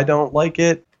even though I don't like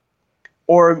it.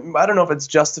 Or I don't know if it's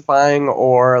justifying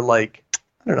or like,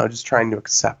 I don't know, just trying to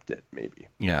accept it maybe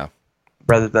Yeah,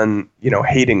 rather than,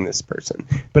 hating this person.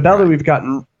 But now that we've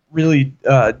gotten really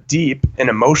deep and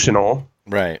emotional,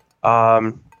 right.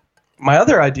 my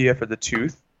other idea for the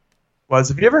tooth was,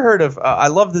 have you ever heard of, I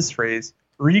love this phrase,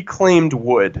 reclaimed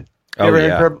wood. You ever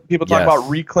heard people talk about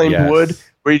reclaimed wood,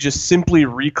 where you just simply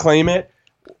reclaim it?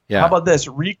 Yeah, How about this?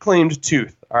 Reclaimed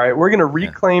tooth. All right, we're going to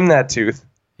reclaim that tooth,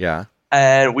 yeah,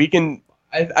 and we can,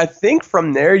 I think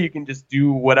from there you can just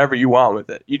do whatever you want with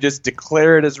it. You just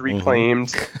declare it as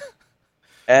reclaimed,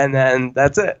 and then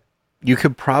that's it. you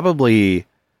could probably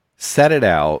set it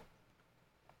out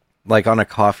like on a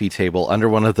coffee table under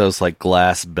one of those like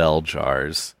glass bell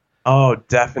jars. Oh,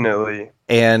 definitely.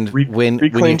 And when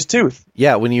reclaimed tooth.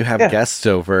 Yeah, when you have guests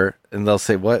over and they'll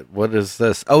say, "What is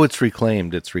this?" "Oh, it's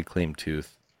reclaimed. It's reclaimed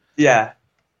tooth." Yeah.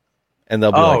 And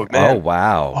they'll be like, man. "Oh,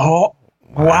 wow. Oh,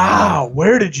 wow.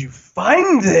 Where did you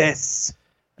find this?"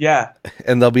 Yeah.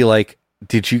 And they'll be like,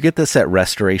 "Did you get this at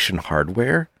Restoration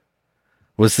Hardware?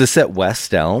 Was this at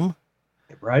West Elm?"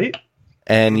 Right?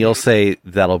 And you'll say,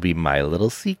 "That'll be my little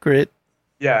secret."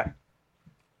 Yeah.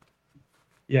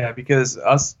 Yeah, because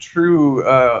us true,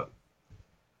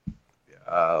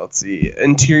 let's see,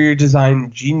 interior design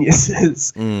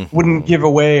geniuses wouldn't give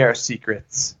away our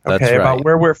secrets. Okay, That's right. About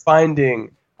where we're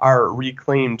finding our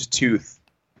reclaimed tooth.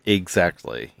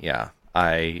 Exactly. Yeah.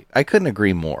 I couldn't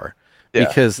agree more. Yeah.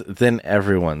 Because then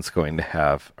everyone's going to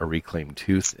have a reclaimed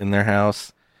tooth in their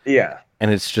house. Yeah.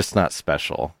 And it's just not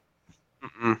special.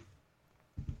 Mm-mm.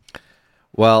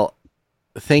 Well,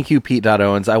 thank you, Pete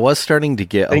Owens. I was starting to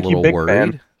get a little worried.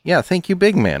 Man. Yeah, thank you,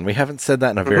 Big Man. We haven't said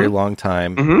that in a very long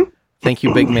time. Mm-hmm. Thank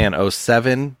you, Big Man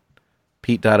 07,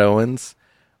 Pete Owens.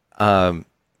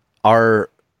 Our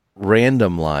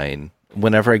random line,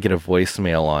 whenever I get a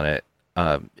voicemail on it,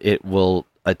 it will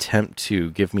attempt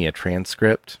to give me a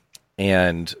transcript.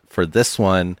 And for this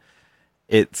one,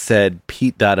 it said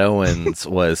Pete Owens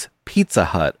was Pizza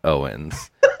Hut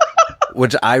Owens,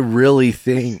 which I really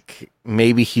think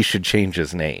maybe he should change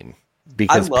his name,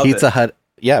 because Pizza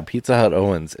Hut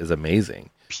Owens is amazing.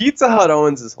 Pizza Hut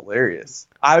Owens is hilarious.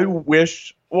 I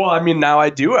wish, well, I mean, now I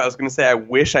do. I was going to say I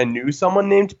wish I knew someone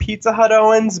named Pizza Hut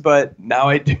Owens, but now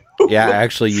I do. Yeah,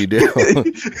 actually you do.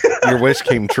 Your wish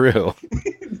came true.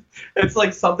 It's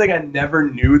like something I never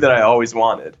knew that I always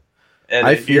wanted. And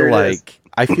I feel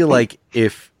like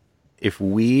if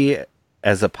we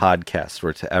as a podcast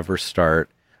were to ever start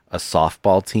a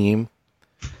softball team,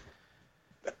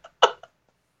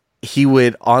 he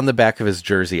would, on the back of his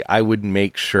jersey, I would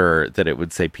make sure that it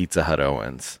would say Pizza Hut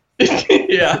Owens.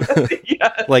 Yeah.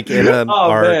 Like in an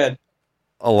art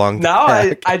along the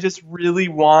back. I just really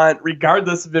want,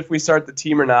 regardless of if we start the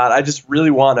team or not, I just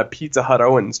really want a Pizza Hut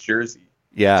Owens jersey.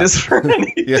 Yeah. Just for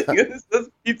anything. It says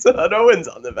Pizza Hut Owens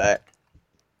on the back.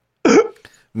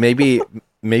 Maybe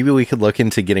we could look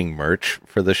into getting merch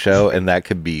for the show, and that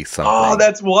could be something. Oh,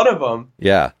 that's one of them.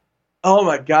 Yeah. Oh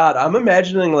my God, I'm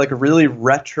imagining like a really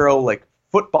retro like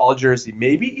football jersey,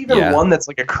 maybe even one that's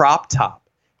like a crop top.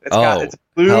 It's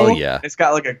blue. Hell yeah. It's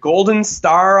got like a golden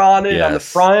star on it on the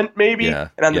front, maybe, and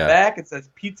on the back it says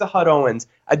Pizza Hut Owens.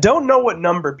 I don't know what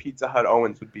number Pizza Hut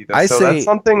Owens would be, though. That's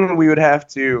something we would have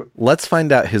to. Let's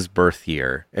find out his birth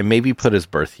year and maybe put his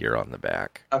birth year on the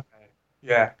back. Okay.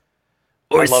 Yeah.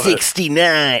 Or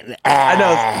 69. I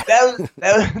know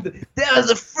That was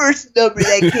the first number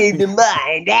that came to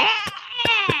mind.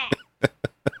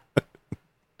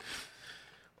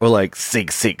 Or like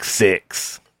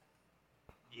 666.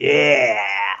 Yeah.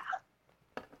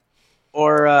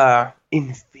 Or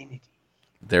infinity.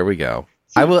 There we go.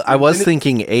 I was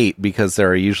thinking 8 because there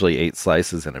are usually 8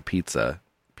 slices in a pizza.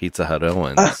 Pizza Hut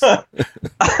Owens.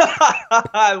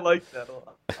 I like that a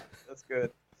lot. That's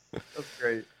good. That's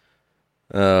great.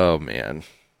 Oh man.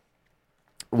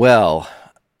 Well,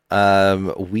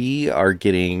 we are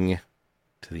getting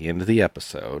to the end of the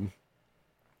episode,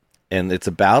 and it's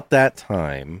about that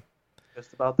time.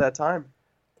 Just about that time.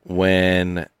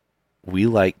 When we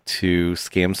like to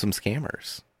scam some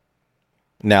scammers.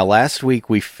 Now, last week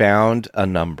we found a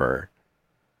number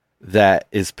that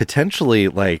is potentially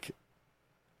like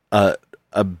a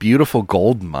beautiful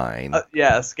gold mine.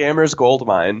 Yeah, a scammer's gold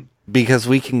mine. Because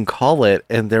we can call it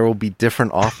and there will be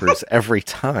different offers every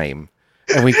time.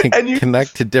 And we can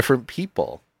connect to different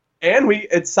people. And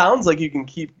it sounds like you can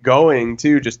keep going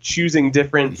too, just choosing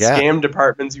different scam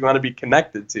departments you want to be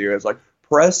connected to. It's like,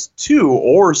 press 2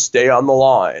 or stay on the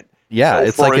line. Yeah, so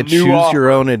it's like a choose your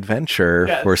own adventure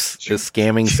for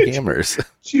scamming scammers.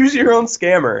 Choose your own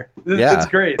scammer. It's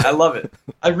great. I love it.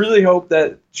 I really hope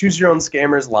that choose your own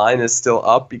scammers line is still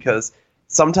up, because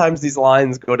sometimes these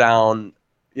lines go down,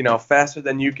 faster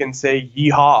than you can say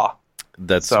yeehaw.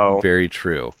 That's very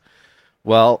true.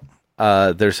 Well,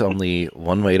 there's only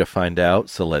one way to find out,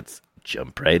 so let's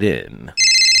jump right in.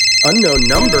 Unknown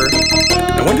number?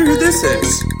 I wonder who this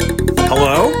is.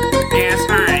 Hello? Yes,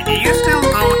 hi. Do you still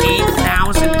owe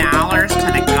 $8,000 to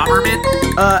the government?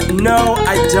 No,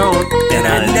 I don't. And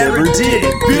I never did,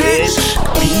 bitch!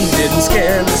 We didn't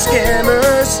scam the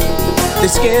scammers. They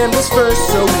scammed us first,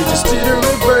 so we just did a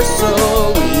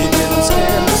reversal. We didn't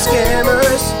scam the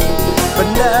scammers. But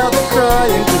now they're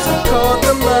crying because we caught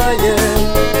them lying.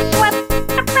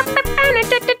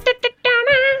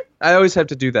 I always have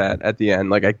to do that at the end.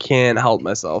 Like, I can't help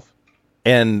myself.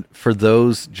 And for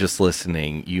those just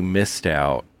listening, you missed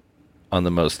out on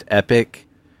the most epic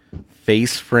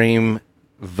face frame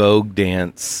Vogue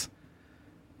dance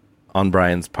on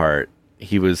Brian's part.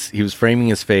 He was framing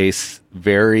his face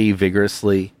very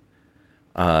vigorously,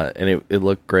 and it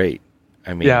looked great.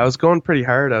 I mean, Yeah, I was going pretty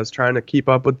hard. I was trying to keep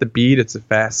up with the beat. It's a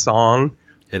fast song.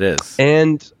 it is.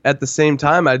 And at the same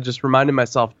time, I just reminded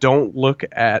myself, don't look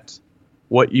at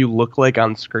what you look like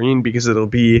on screen because it'll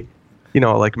be,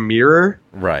 like mirror,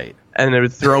 Right. and it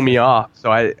would throw me off.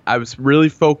 So I was really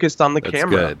focused on the That's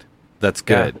camera. good. That's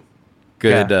good. Yeah.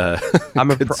 Good. Yeah. I'm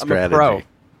a good pro. strategy.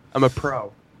 I'm a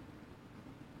pro.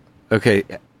 Okay,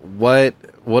 what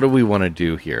do we want to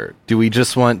do here? Do we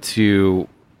just want to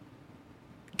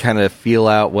kind of feel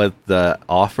out what the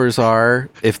offers are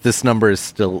if this number is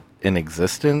still in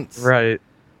existence? Right.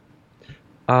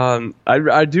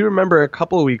 I do remember a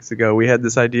couple of weeks ago we had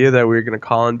this idea that we were going to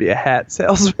call and be a hat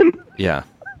salesman. Yeah.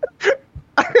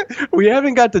 We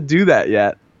haven't got to do that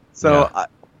yet. So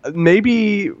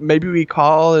maybe we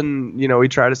call and we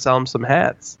try to sell them some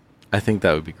hats. I think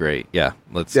that would be great. Yeah,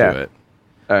 let's Yeah. do it.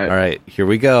 All right. All right, here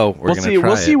we go. We'll see.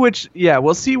 We'll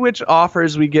see which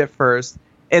offers we get first.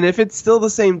 And if it's still the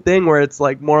same thing where it's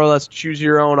like more or less choose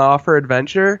your own offer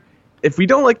adventure, if we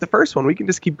don't like the first one, we can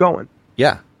just keep going.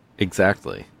 Yeah,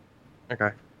 exactly.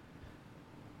 Okay.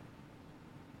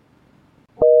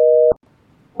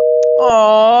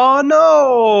 Oh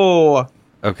no!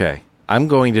 Okay, I'm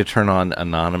going to turn on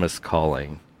anonymous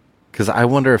calling because I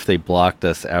wonder if they blocked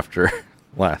us after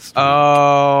last week.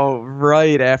 Oh,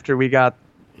 right after we got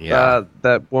Yeah.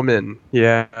 that woman.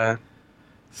 Yeah.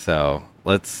 So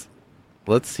let's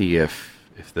see if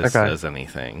this Okay. does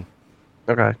anything,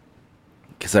 Okay.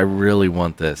 because I really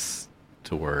want this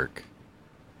to work.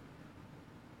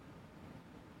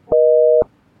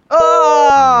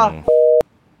 Ah, Mm.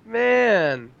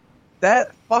 man.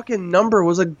 That fucking number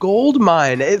was a gold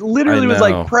mine. It literally was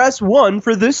know. like, press 1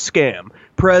 for this scam,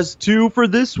 press 2 for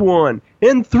this one,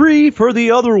 and 3 for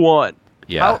the other one.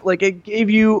 Yeah. Like, it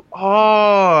gave you,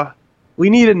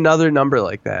 we need another number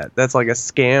like that. That's like a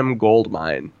scam gold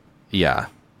mine. Yeah.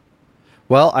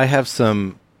 Well, I have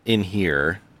some in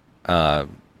here,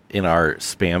 in our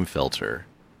spam filter.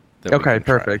 that we Okay, can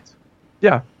try. perfect.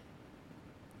 Yeah.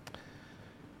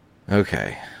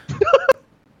 Okay.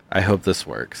 I hope this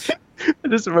works. I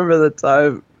just remember the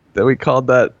time that we called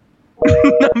that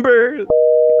number.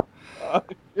 Oh,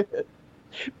 shit.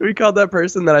 We called that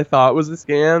person that I thought was a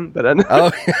scam, but ended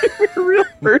up Oh, being a real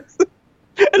person.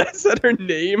 And I said her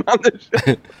name on the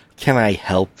show. can I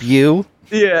help you?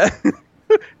 Yeah.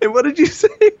 And what did you say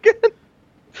again?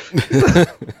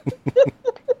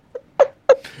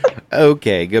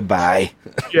 Okay, goodbye.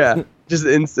 Yeah. Just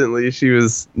instantly, she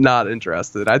was not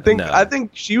interested. I think No.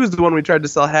 she was the one we tried to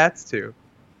sell hats to.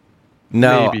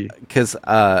 No, Maybe. because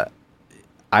I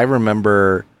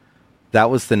remember that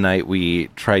was the night we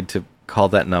tried to call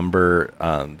that number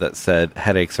that said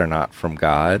headaches are not from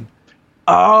God,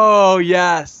 Oh,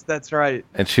 yes, that's right.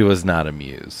 and she was not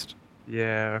amused.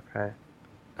 Yeah, okay.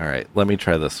 All right, let me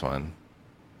try this one.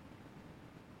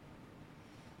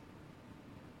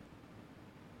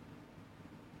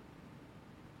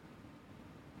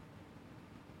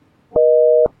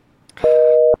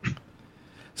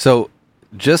 So,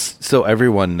 just so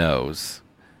everyone knows,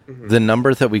 the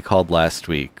number that we called last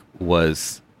week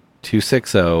was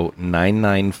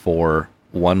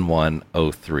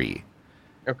 260-994-1103.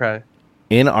 Okay.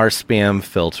 In our spam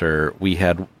filter, we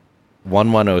had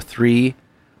 1103,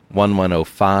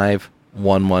 1105,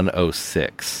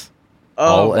 1106,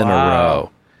 all in a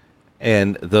row.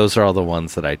 And those are all the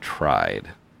ones that I tried.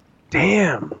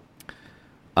 Damn.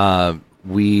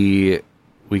 We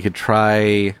could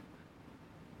try.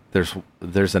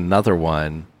 There's another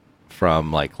one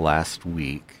from like last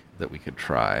week that we could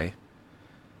try.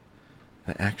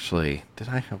 Actually, did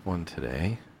I have one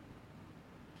today?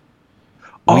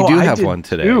 We do I have did one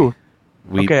today. too.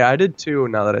 We, Okay, I did too.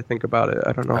 Now that I think about it,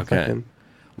 I don't know if I Okay. can.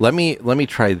 Let me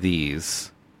try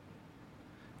these.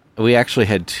 We actually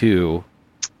had two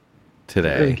I gotta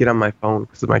today. get on my phone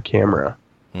because of my camera,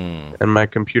 Hmm. and my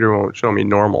computer won't show me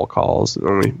normal calls,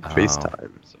 only Oh.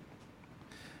 FaceTime. So.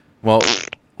 Well,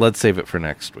 let's save it for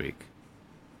next week.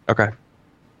 Okay.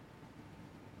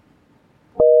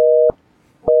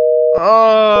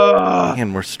 Oh,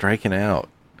 Man, we're striking out.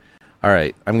 All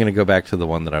right, I'm going to go back to the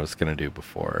one that I was going to do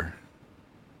before.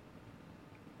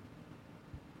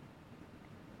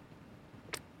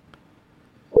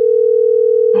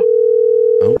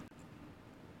 Oh,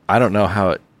 I don't know how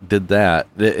it did that.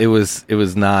 It was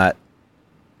not.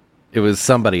 It was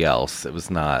somebody else. It was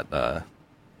not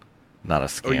not a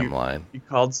scam line. You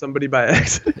called somebody by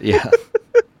accident? Yeah.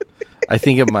 I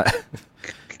think it might...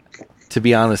 To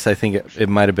be honest, I think it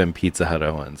might have been Pizza Hut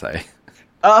Owens.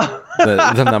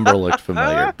 The number looked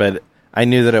familiar, but I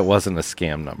knew that it wasn't a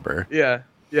scam number. Yeah.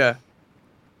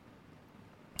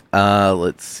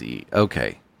 Let's see.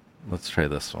 Okay. Let's try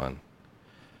this one.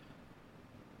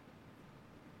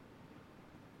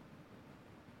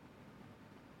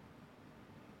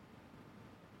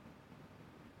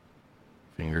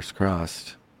 Fingers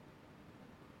crossed.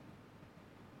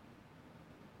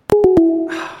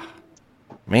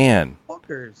 Man.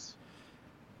 Fuckers.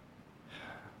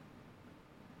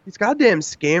 These goddamn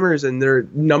scammers and their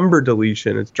number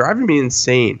deletion. It's driving me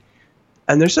insane.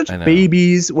 And they're such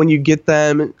babies when you get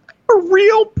them. A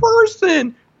real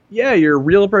person. Yeah, you're a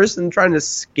real person trying to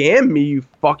scam me, you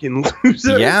fucking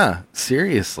loser. Yeah,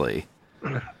 seriously.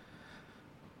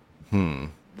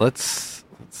 Let's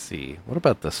see. What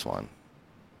about this one?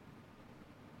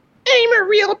 I'm a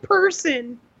real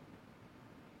person.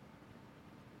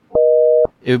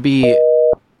 It would be,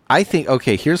 I think,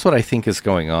 okay, here's what I think is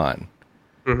going on.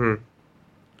 Mm-hmm.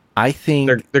 I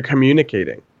think... They're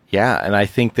communicating. Yeah, and I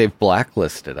think they've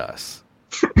blacklisted us.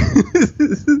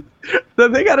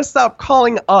 They got to stop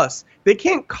calling us. They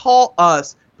can't call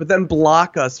us, but then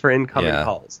block us for incoming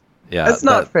calls. Yeah, that's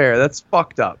not fair. That's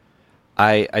fucked up.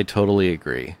 I totally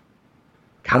agree.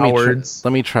 Cowards.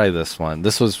 Let me try this one.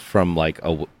 This was from like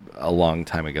a long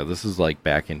time ago. This is like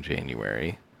back in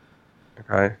January.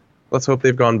 Okay. Let's hope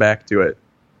they've gone back to it.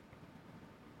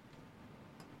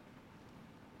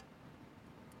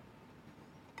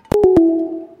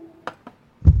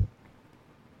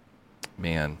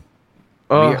 Man.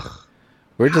 Ugh.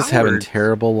 We're just having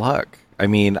terrible luck. I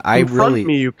mean, Confront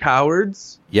me, you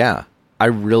cowards. Yeah. I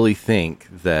really think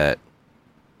that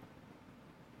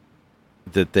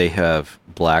they have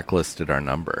blacklisted our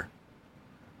number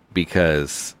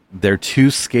because they're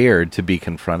too scared to be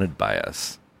confronted by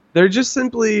us. They're just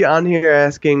simply on here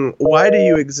asking, why do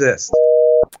you exist?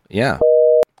 Yeah.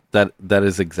 That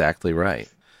is exactly right.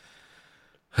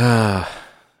 I'm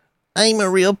a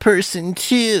real person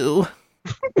too.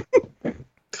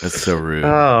 That's so rude.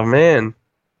 Oh, man.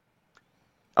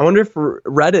 I wonder if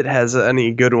Reddit has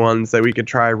any good ones that we could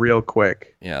try real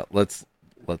quick. Yeah, let's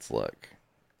look.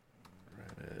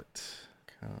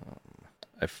 Reddit.com.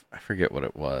 I forget what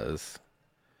it was.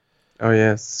 Oh,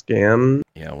 yeah, scam.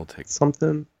 Yeah, we'll take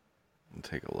something. We'll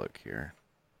take a look here.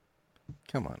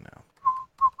 Come on now.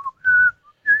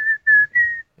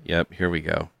 Yep, here we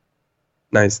go.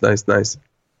 Nice. All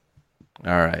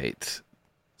right.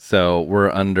 So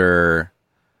we're under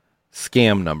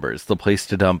scam numbers, the place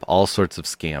to dump all sorts of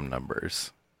scam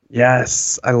numbers.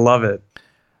 Yes, I love it.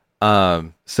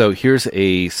 So here's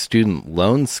a student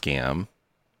loan scam.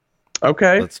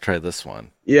 Okay. Let's try this one.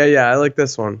 Yeah, I like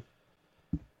this one.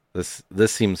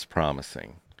 This seems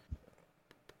promising.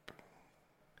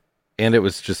 And it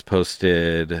was just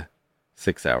posted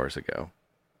 6 hours ago.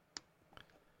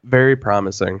 Very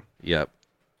promising. Yep.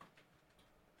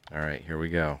 All right, here we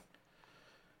go.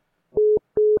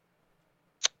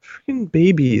 Freaking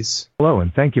babies. Hello,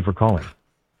 and thank you for calling.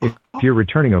 If you're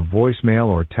returning a voicemail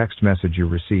or text message you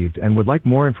received and would like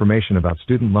more information about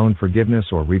student loan forgiveness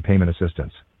or repayment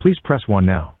assistance, please press 1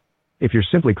 now. If you're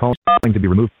simply calling to be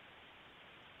removed...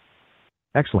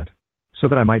 Excellent. So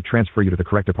that I might transfer you to the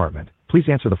correct department, please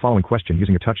answer the following question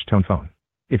using a touch-tone phone.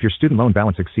 If your student loan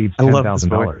balance exceeds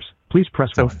 $10,000, please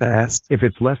press 1. So fast. If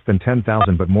it's less than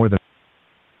 $10,000 but more than...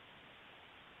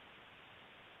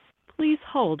 Please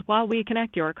hold while we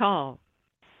connect your call.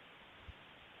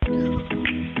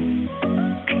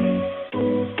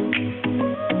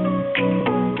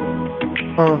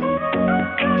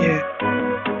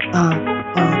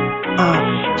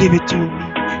 Give it to me.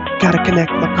 Gotta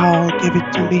connect my call, give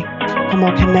it to me. Come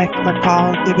on, connect my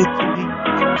call, give it to me.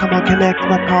 Come on, connect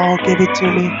my call, give it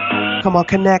to me. Come on,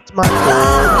 connect my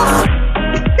call.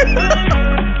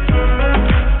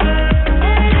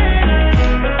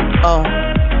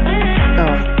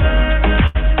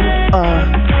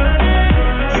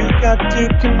 You got to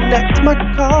connect my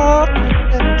call,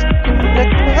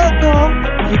 connect my call.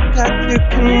 You got to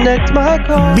connect my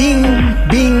call. Bing,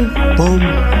 bing, boom.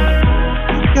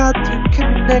 You got to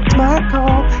connect my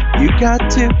call. You got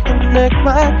to connect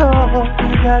my call.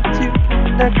 You got to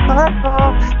connect my call.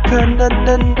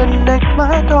 Connect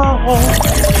my call.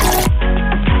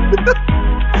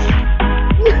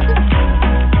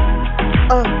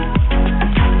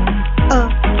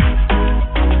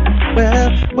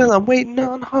 Well, I'm waiting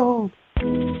on hold.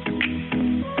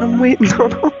 I'm waiting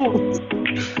on hold.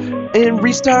 And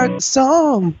restart the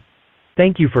song.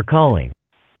 Thank you for calling.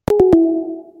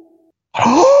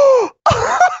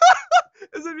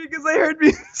 heard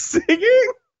me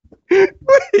singing?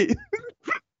 Wait.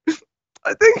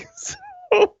 I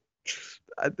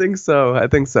think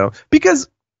so. Because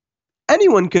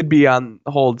anyone could be on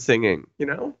hold singing, you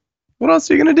know? What else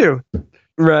are you going to do?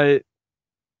 Right.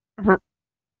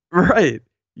 Right.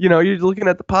 You know, you're looking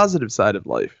at the positive side of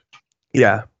life.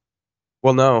 Yeah.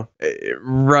 Well, no.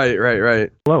 Right.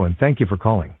 Hello, and thank you for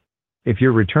calling. If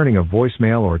you're returning a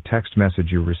voicemail or text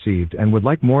message you received and would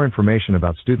like more information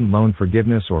about student loan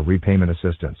forgiveness or repayment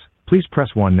assistance, please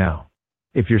press 1 now.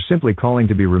 If you're simply calling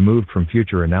to be removed from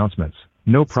future announcements,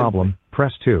 no problem,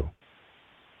 press 2.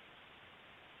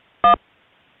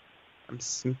 I'm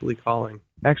simply calling.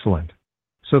 Excellent.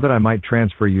 So that I might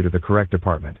transfer you to the correct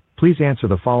department, please answer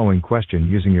the following question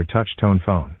using your touch-tone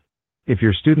phone. If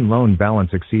your student loan balance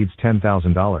exceeds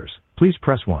 $10,000, please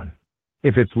press 1.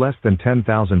 If it's less than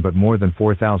 $10,000 but more than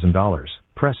 $4,000,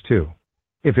 press 2.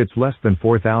 If it's less than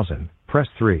 $4,000, press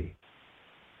 3.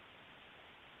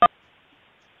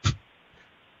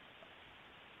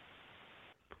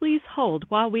 Please hold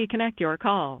while we connect your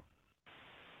call.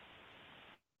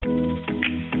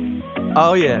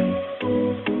 Oh, yeah.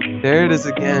 There it is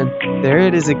again. There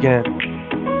it is again.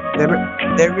 Bring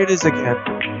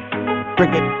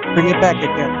it back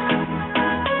again.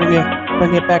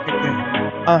 Bring it back again.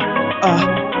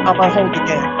 I'm on hold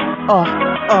again.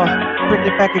 Bring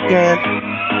it back again.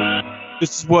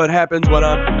 This is what happens when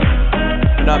I'm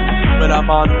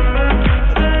on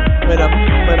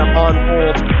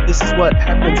hold. This is what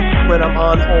happens when I'm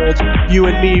on hold. You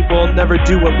and me will never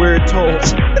do what we're told.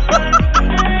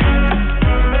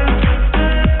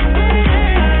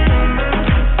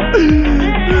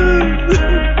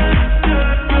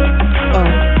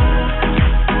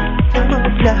 Come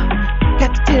on now,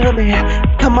 got to tell me.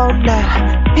 Come on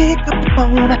now, pick up the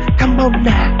phone. Come on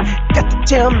now, got to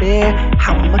tell me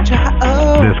how much I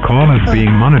owe. This call is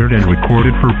being monitored and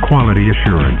recorded for quality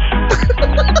assurance.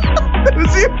 That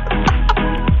was you.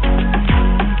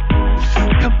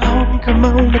 Come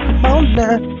on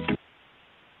now.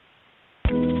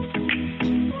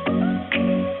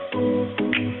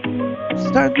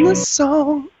 Starting the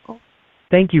song.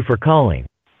 Thank you for calling.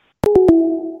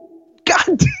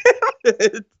 God damn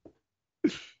it.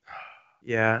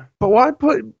 Yeah, but why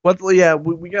put what? Yeah,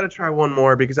 we got to try one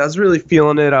more because I was really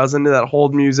feeling it. I was into that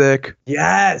hold music.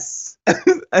 Yes.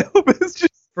 I hope it's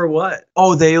just for what?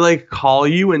 Oh, they like call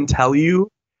you and tell you.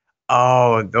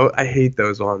 Oh, I hate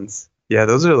those ones. Yeah,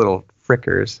 those are little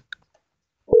frickers.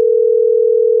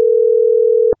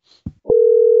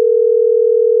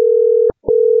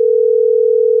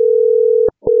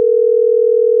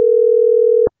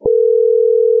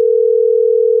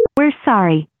 We're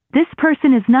sorry. This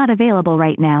person is not available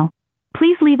right now.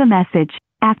 Please leave a message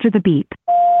after the beep.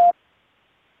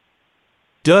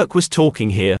 Dirk was talking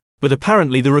here, but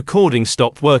apparently the recording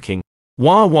stopped working.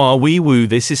 Wah wah wee woo,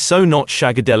 this is so not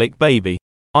shagadelic, baby.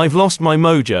 I've lost my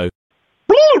mojo.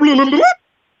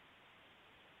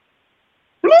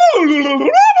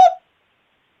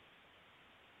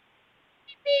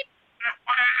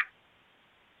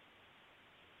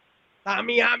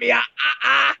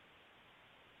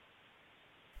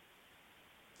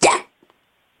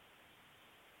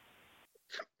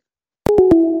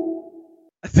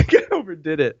 I think I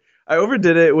overdid it. I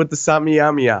overdid it with the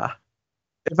Samiyamiya.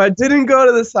 If I didn't go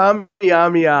to the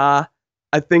Samiyamiya,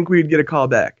 I think we'd get a call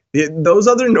back. Those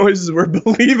other noises were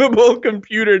believable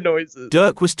computer noises.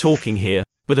 Dirk was talking here,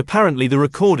 but apparently the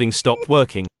recording stopped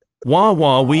working. Wah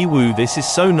wah wee woo, this is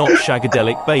so not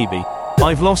shagadelic, baby.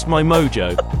 I've lost my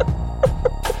mojo.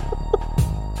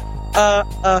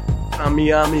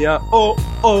 Samiyamiya. Oh.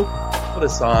 What a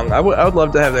song. I would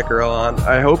love to have that girl on.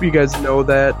 I hope you guys know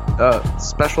that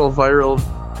special viral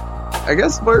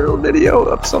video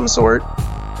of some sort.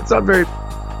 It's not very...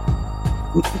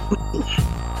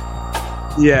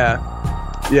 Yeah.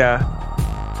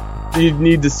 You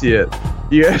need to see it.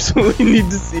 You absolutely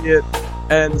need to see it.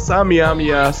 And the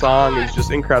Samiyamiya song is just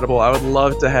incredible. I would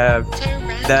love to have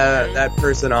that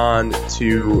person on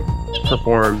to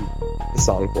perform the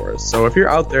song for us. So if you're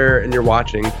out there and you're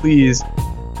watching, please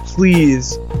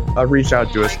reach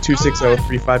out to us,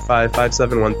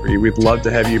 260-355-5713. We'd love to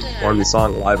have you perform the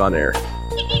song live on air.